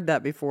never heard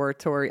that before,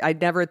 Tori. I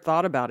never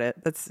thought about it.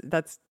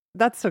 That's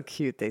so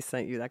cute. They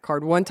sent you that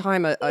card. One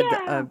time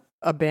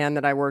a band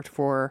that I worked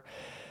for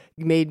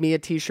made me a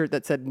t-shirt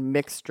that said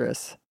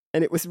Mixtress,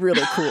 and it was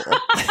really cool.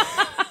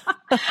 I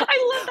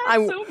love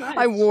that so much.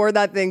 I wore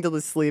that thing till the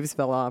sleeves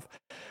fell off.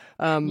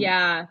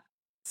 Yeah.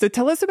 So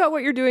tell us about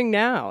what you're doing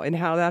now and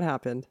how that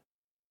happened.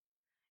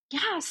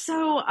 Yeah.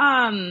 So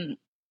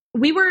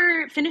we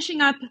were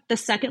finishing up the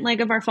second leg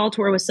of our fall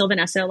tour with Sylvan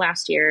Esso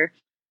last year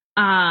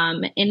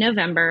in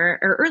November,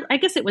 or I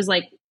guess it was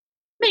like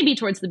maybe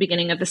towards the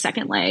beginning of the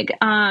second leg.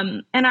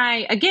 And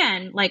I,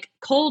 again, like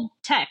cold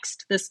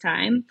text this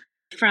time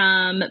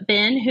from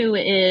Ben, who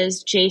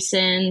is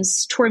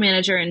Jason's tour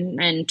manager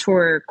and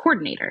tour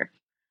coordinator,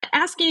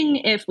 asking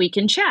if we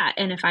can chat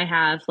and if I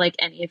have like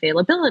any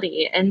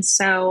availability. And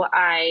so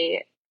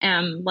I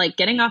am like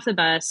getting off the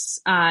bus.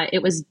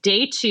 It was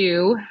day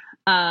 2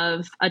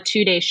 of a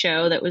 2-day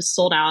show that was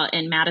sold out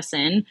in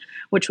Madison,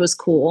 which was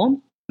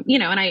cool. You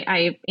know, and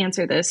I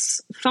answer this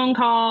phone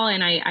call,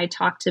 and I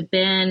talk to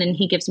Ben, and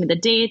he gives me the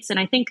dates. And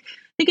I think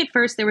at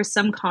first there was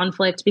some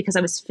conflict because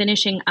I was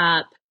finishing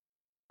up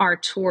our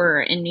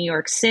tour in New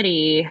York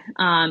City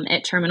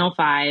at Terminal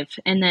 5.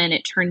 And then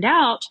it turned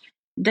out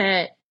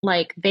that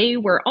like they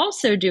were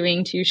also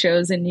doing 2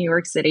 shows in New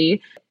York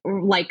City,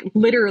 like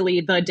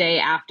literally the day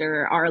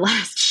after our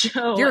last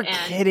show. You're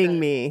kidding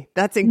me.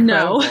 That's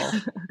incredible. No.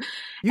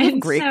 You have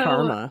great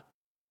karma.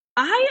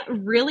 I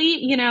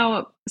really, you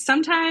know,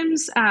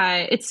 sometimes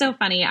it's so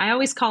funny. I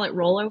always call it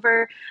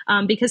rollover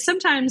because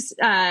sometimes,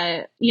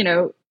 you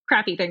know,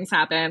 crappy things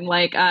happen.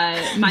 Like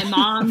my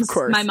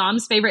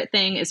mom's favorite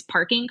thing is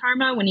parking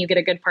karma when you get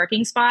a good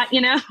parking spot, you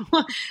know.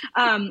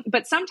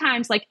 But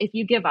sometimes, like if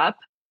you give up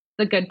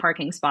the good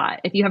parking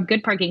spot, if you have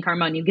good parking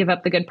karma and you give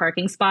up the good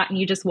parking spot and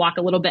you just walk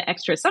a little bit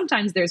extra,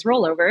 sometimes there's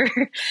rollover.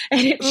 Ooh,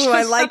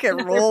 I like it,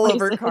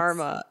 rollover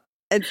karma.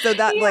 And so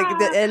that like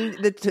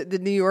the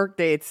New York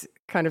dates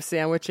kind of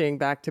sandwiching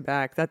back to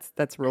back.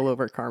 That's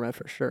rollover karma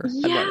for sure.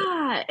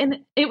 Yeah.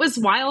 And it was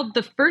wild.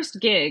 The first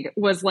gig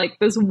was like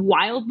this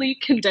wildly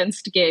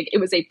condensed gig. It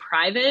was a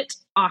private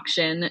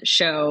auction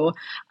show.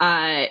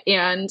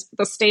 And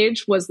the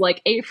stage was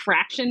like a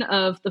fraction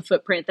of the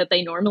footprint that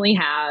they normally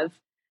have.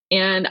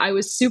 And I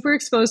was super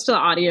exposed to the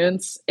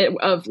audience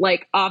of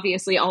like,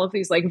 obviously all of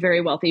these like very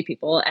wealthy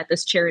people at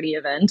this charity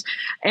event.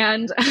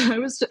 And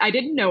I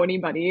didn't know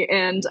anybody,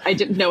 and I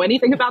didn't know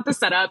anything about the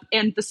setup,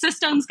 and the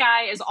systems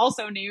guy is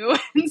also new.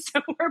 And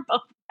so we're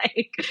both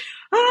like,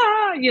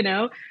 you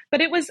know,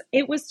 but it was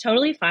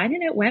totally fine,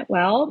 and it went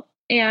well.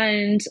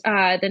 And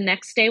the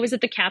next day was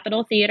at the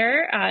Capitol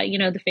Theater, you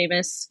know, the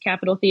famous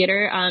Capitol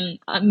Theater.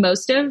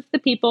 Most of the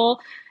people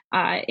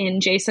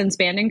in Jason's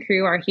band and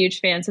crew are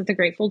huge fans of the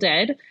Grateful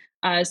Dead.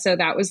 So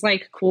that was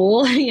like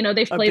cool. You know,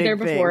 they've played there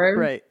before.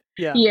 Right.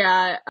 Yeah.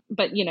 Yeah.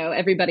 But you know,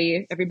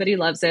 everybody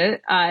loves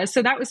it.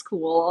 So that was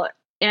cool.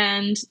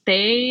 And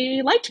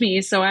they liked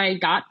me. So I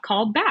got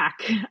called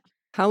back.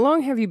 How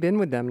long have you been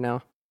with them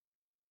now?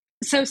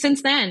 So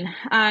since then,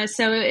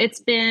 so it's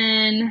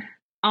been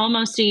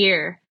almost a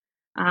year.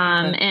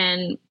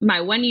 And my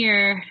 1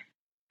 year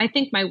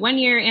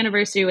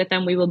anniversary with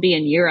them, we will be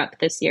in Europe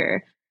this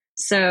year.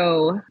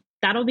 So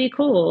that'll be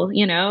cool,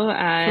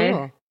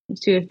 Cool.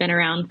 to have been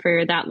around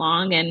for that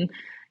long, and,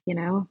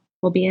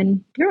 we'll be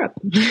in Europe.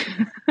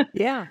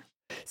 Yeah.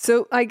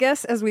 So I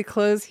guess as we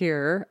close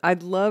here,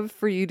 I'd love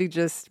for you to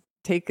just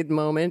take a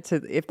moment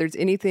to, if there's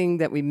anything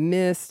that we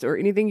missed or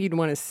anything you'd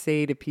want to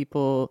say to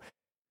people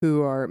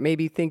who are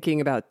maybe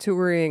thinking about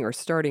touring or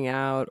starting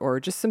out, or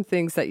just some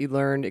things that you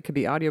learned. It could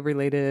be audio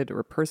related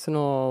or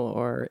personal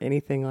or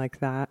anything like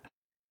that.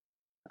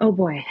 Oh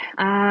boy.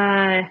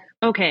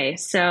 Okay.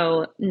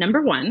 So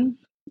number one,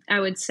 I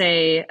would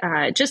say,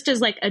 just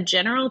as like a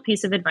general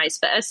piece of advice,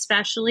 but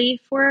especially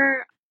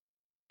for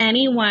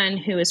anyone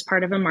who is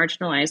part of a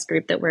marginalized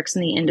group that works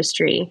in the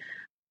industry,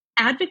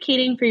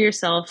 advocating for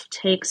yourself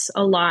takes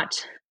a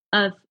lot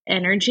of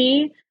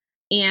energy.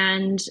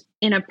 And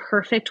in a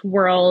perfect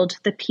world,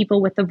 the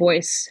people with the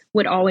voice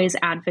would always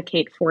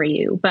advocate for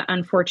you. But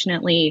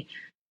unfortunately,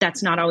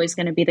 that's not always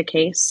going to be the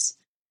case.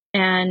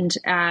 And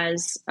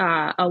as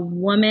a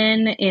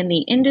woman in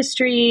the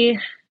industry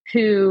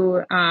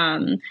who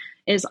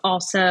is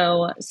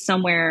also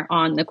somewhere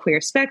on the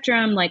queer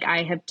spectrum, like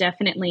I have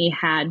definitely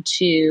had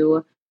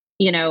to,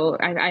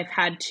 I've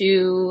had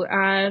to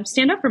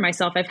stand up for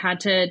myself. I've had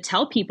to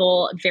tell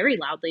people very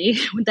loudly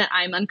that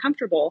I'm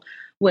uncomfortable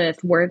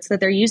with words that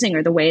they're using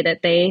or the way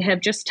that they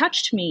have just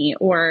touched me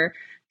or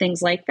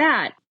things like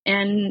that.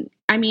 And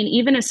I mean,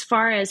 even as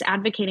far as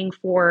advocating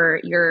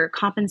for your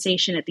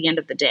compensation at the end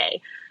of the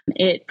day,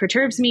 it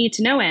perturbs me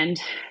to no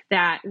end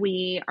that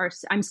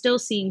I'm still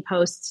seeing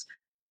posts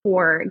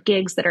for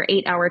gigs that are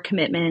 8-hour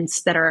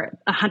commitments that are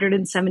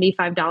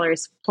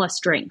 $175 plus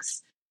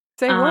drinks.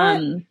 Say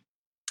what?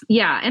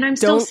 Yeah. And I'm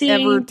still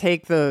seeing. Don't ever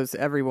take those,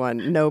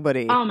 everyone.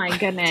 Nobody. Oh my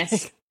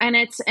goodness. I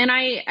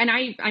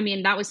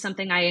mean, that was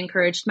something I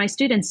encouraged my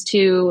students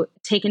to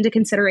take into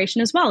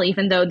consideration as well,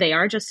 even though they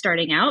are just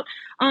starting out.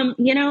 I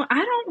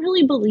don't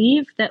really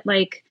believe that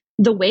like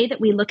the way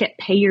that we look at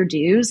pay your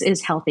dues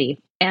is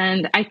healthy.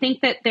 And I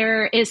think that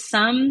there is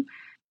some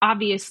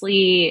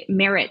obviously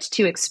merit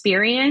to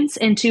experience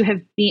and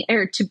to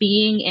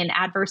being in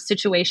adverse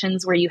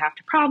situations where you have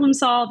to problem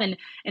solve and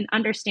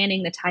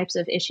understanding the types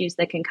of issues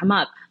that can come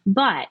up.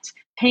 But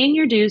paying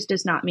your dues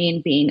does not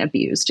mean being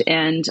abused.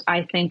 And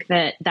I think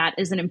that that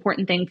is an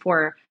important thing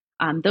for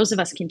those of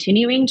us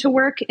continuing to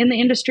work in the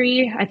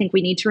industry. I think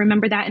we need to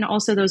remember that. And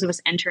also those of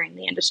us entering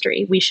the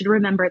industry, we should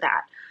remember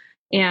that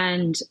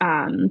and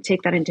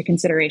take that into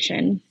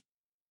consideration.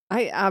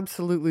 I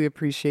absolutely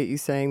appreciate you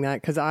saying that,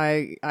 because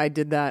I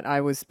did that.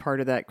 I was part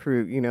of that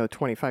crew,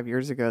 25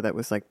 years ago that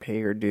was like pay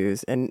your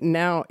dues. And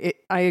now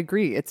I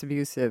agree, it's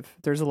abusive.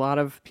 There's a lot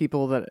of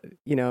people that,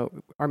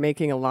 are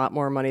making a lot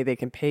more money. They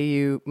can pay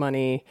you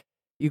money.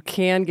 You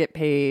can get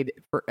paid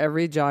for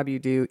every job you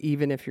do,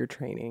 even if you're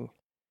training.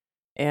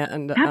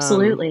 And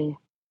absolutely.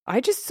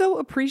 I just so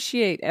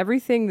appreciate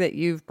everything that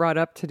you've brought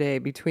up today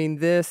between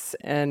this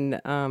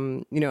and,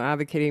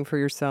 advocating for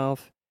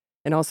yourself.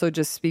 And also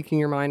just speaking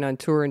your mind on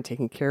tour and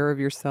taking care of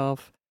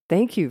yourself.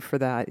 Thank you for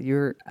that.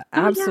 You're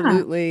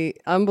absolutely,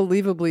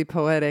 unbelievably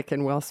poetic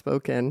and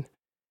well-spoken.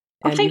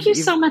 Well, thank you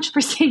so much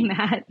for saying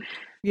that.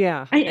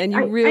 Yeah.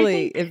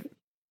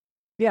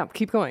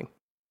 Keep going.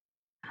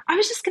 I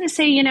was just going to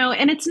say,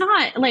 and it's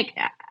not like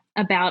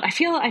about, I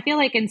feel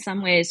like in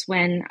some ways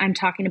when I'm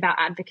talking about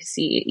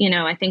advocacy,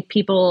 I think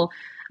people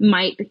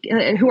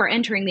who are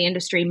entering the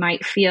industry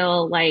might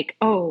feel like,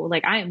 oh,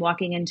 like I am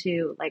walking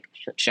into like a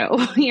shit show,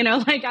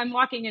 like I'm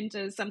walking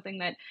into something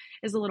that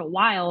is a little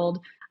wild.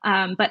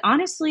 But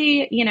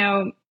honestly,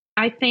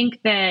 I think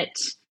that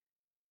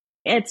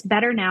it's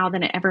better now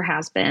than it ever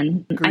has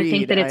been. Agreed. I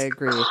think that it's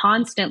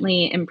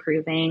constantly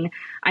improving.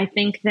 I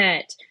think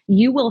that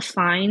you will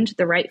find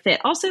the right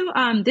fit. Also,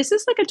 this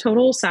is like a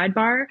total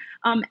sidebar.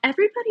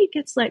 Everybody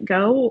gets let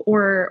go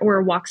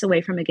or walks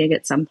away from a gig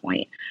at some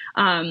point.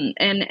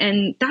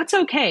 And that's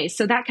okay.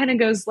 So that kind of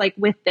goes like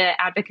with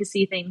the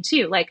advocacy thing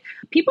too. Like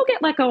people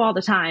get let go all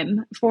the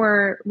time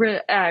for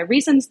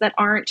reasons that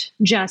aren't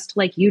just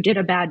like you did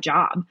a bad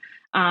job.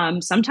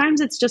 Sometimes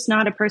it's just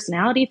not a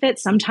personality fit.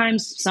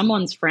 Sometimes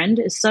someone's friend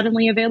is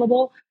suddenly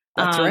available.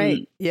 That's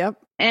right.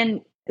 Yep. And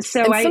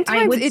so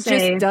I would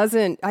say just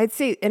doesn't, I'd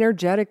say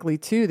energetically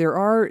too. There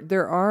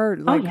are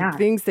like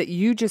things that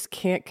you just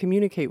can't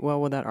communicate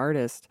well with that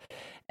artist.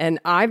 And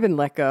I've been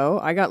let go.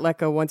 I got let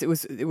go once. It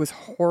was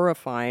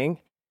horrifying,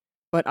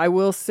 but I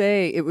will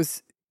say it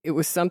was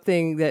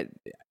something that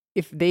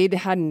if they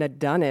hadn't have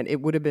done it, it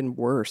would have been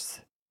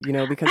worse.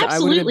 Because absolutely. I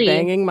would have been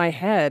banging my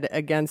head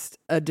against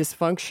a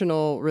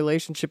dysfunctional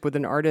relationship with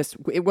an artist.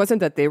 It wasn't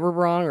that they were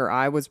wrong or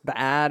I was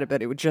bad,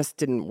 but it just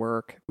didn't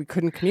work. We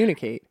couldn't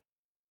communicate.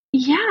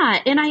 Yeah.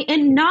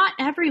 And not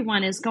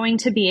everyone is going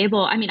to be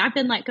able, I mean, I've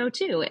been let go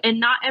too, and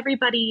not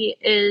everybody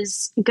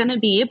is going to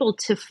be able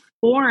to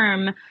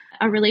form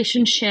a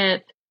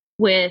relationship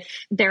with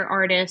their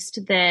artist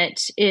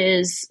that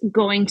is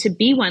going to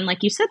be one,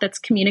 like you said, that's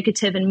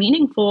communicative and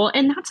meaningful.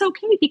 And that's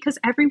okay because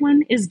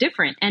everyone is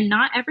different and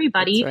not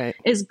everybody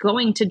is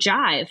going to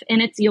jive.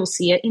 And you'll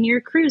see it in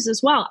your crews as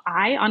well.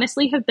 I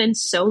honestly have been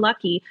so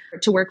lucky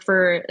to work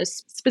for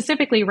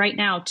specifically right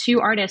now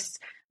 2 artists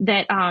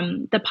that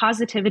the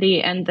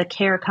positivity and the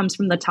care comes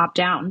from the top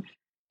down.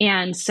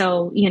 And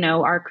so,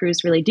 our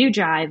crews really do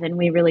jive, and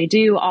we really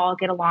do all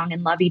get along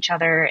and love each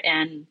other.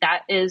 And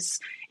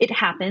it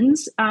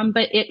happens,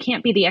 but it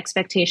can't be the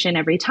expectation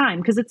every time,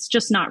 because it's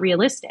just not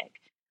realistic.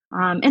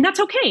 And that's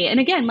okay.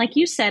 And again, like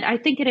you said, I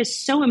think it is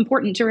so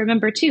important to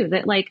remember too,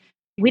 that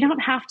we don't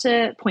have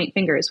to point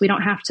fingers. We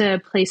don't have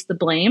to place the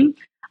blame.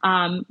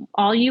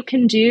 All you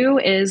can do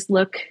is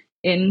look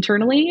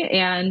internally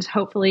and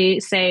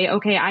hopefully say,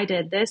 okay, I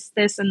did this,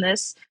 this, and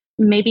this.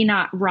 Maybe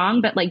not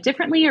wrong, but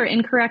differently or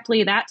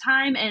incorrectly that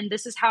time. And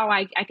this is how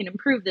I can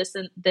improve this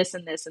and this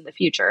and this in the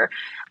future.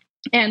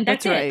 And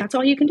that's it. Right. That's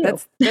all you can do.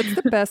 That's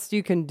the best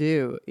you can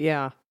do.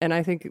 Yeah. And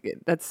I think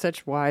that's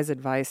such wise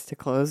advice to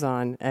close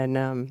on.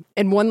 And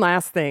one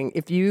last thing,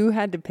 if you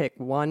had to pick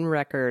one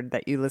record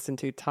that you listen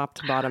to top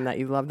to bottom that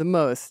you love the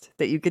most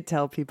that you could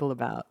tell people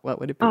about, what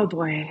would it be? Oh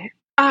boy.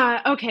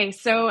 Okay,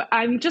 so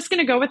I'm just going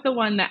to go with the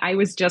one that I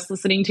was just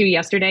listening to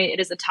yesterday. It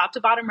is a top to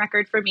bottom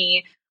record for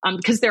me,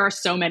 because there are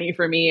so many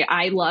for me.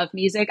 I love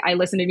music. I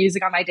listen to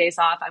music on my days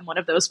off. I'm one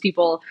of those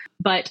people.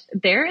 But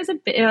there is a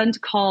band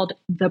called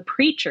The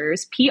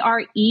Preachers,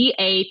 Preatures,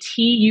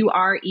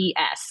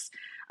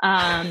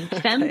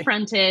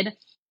 femme-fronted,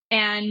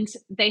 and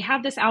they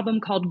have this album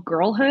called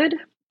Girlhood,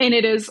 and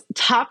it is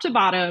top to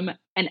bottom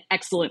an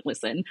excellent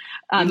listen.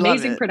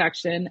 Amazing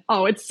production.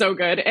 Oh, it's so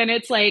good. And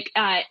it's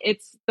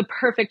it's the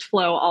perfect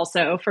flow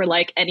also for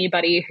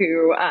anybody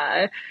who,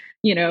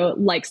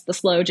 likes the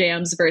slow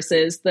jams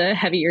versus the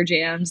heavier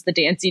jams, the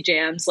dancey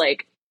jams,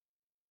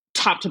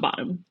 top to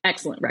bottom.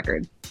 Excellent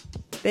record.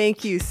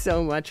 Thank you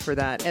so much for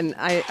that. And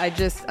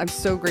I'm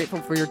so grateful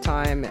for your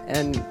time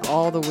and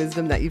all the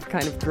wisdom that you've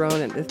kind of thrown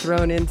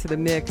into the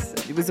mix.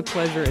 It was a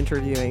pleasure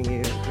interviewing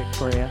you,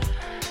 Victoria.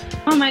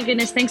 Oh my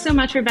goodness. Thanks so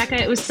much,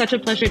 Rebecca. It was such a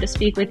pleasure to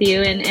speak with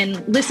you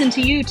and listen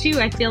to you too.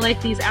 I feel like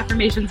these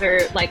affirmations are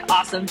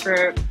awesome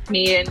for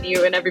me and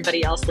you and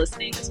everybody else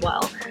listening as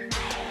well.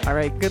 All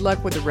right. Good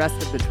luck with the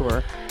rest of the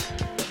tour.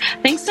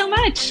 Thanks so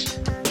much.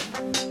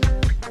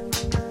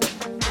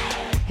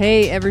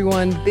 Hey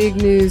everyone, big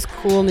news,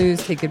 cool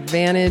news. Take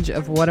advantage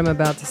of what I'm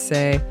about to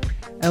say.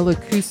 L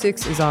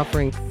Acoustics is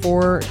offering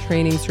 4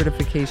 training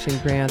certification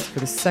grants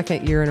for the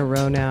second year in a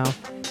row now.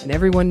 And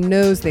everyone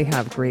knows they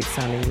have great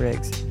sounding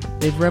rigs.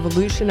 They've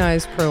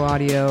revolutionized pro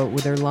audio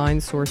with their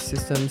line source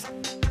systems,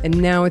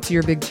 and now it's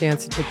your big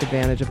chance to take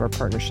advantage of our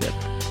partnership.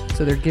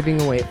 So they're giving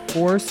away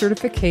 4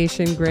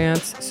 certification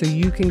grants so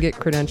you can get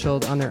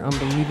credentialed on their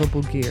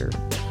unbelievable gear.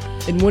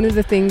 And one of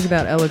the things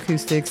about L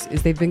Acoustics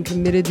is they've been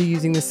committed to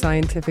using the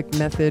scientific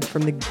method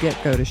from the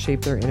get-go to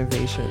shape their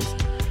innovations.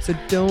 So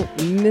don't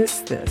miss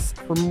this.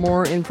 For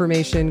more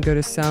information, go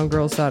to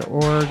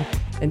soundgirls.org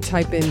and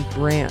type in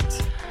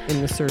grant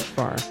in the search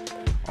bar.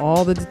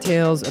 All the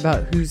details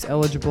about who's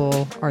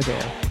eligible are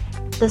there.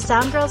 The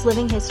Soundgirls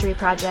Living History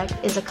Project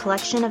is a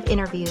collection of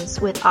interviews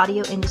with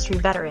audio industry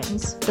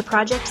veterans. The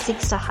project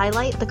seeks to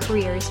highlight the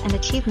careers and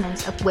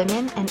achievements of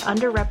women and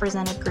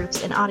underrepresented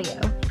groups in audio.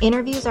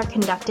 Interviews are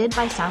conducted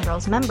by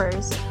Soundgirls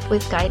members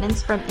with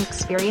guidance from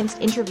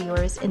experienced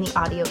interviewers in the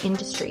audio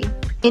industry.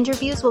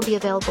 Interviews will be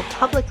available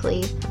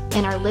publicly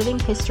in our Living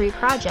History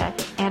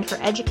Project and for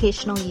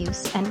educational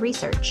use and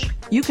research.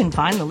 You can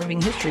find the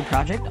Living History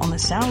Project on the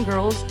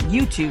Soundgirls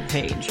YouTube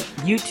page,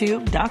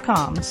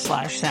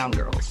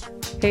 youtube.com/soundgirls.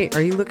 Hey,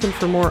 are you looking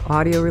for more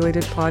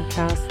audio-related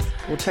podcasts?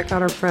 Well, check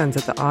out our friends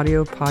at the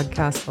Audio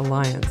Podcast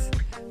Alliance.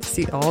 To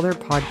see all their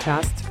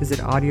podcasts, visit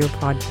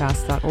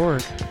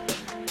audiopodcast.org.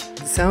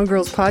 The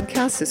Soundgirls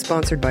podcast is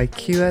sponsored by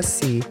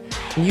QSC,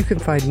 and you can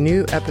find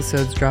new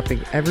episodes dropping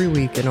every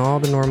week in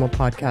all the normal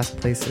podcast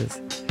places.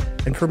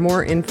 And for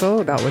more info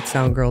about what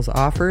Soundgirls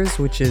offers,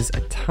 which is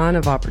a ton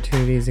of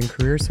opportunities in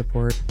career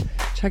support,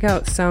 check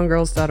out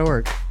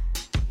soundgirls.org.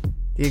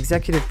 The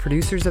executive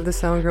producers of the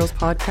Soundgirls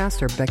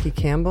podcast are Becky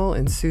Campbell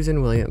and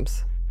Susan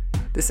Williams.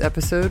 This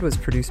episode was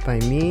produced by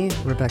me,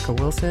 Rebecca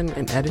Wilson,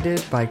 and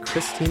edited by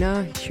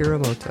Christina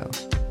Hiramoto.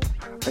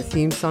 Our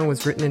theme song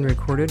was written and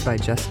recorded by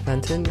Jess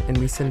Fenton, and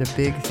we send a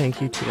big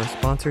thank you to our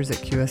sponsors at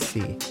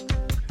QSC,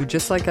 who,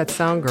 just like at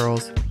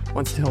Soundgirls,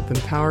 wants to help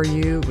empower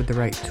you with the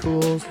right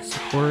tools,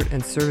 support,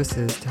 and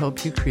services to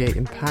help you create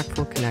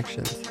impactful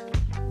connections.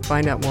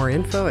 Find out more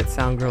info at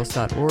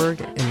soundgirls.org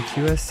and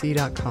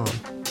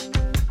qsc.com.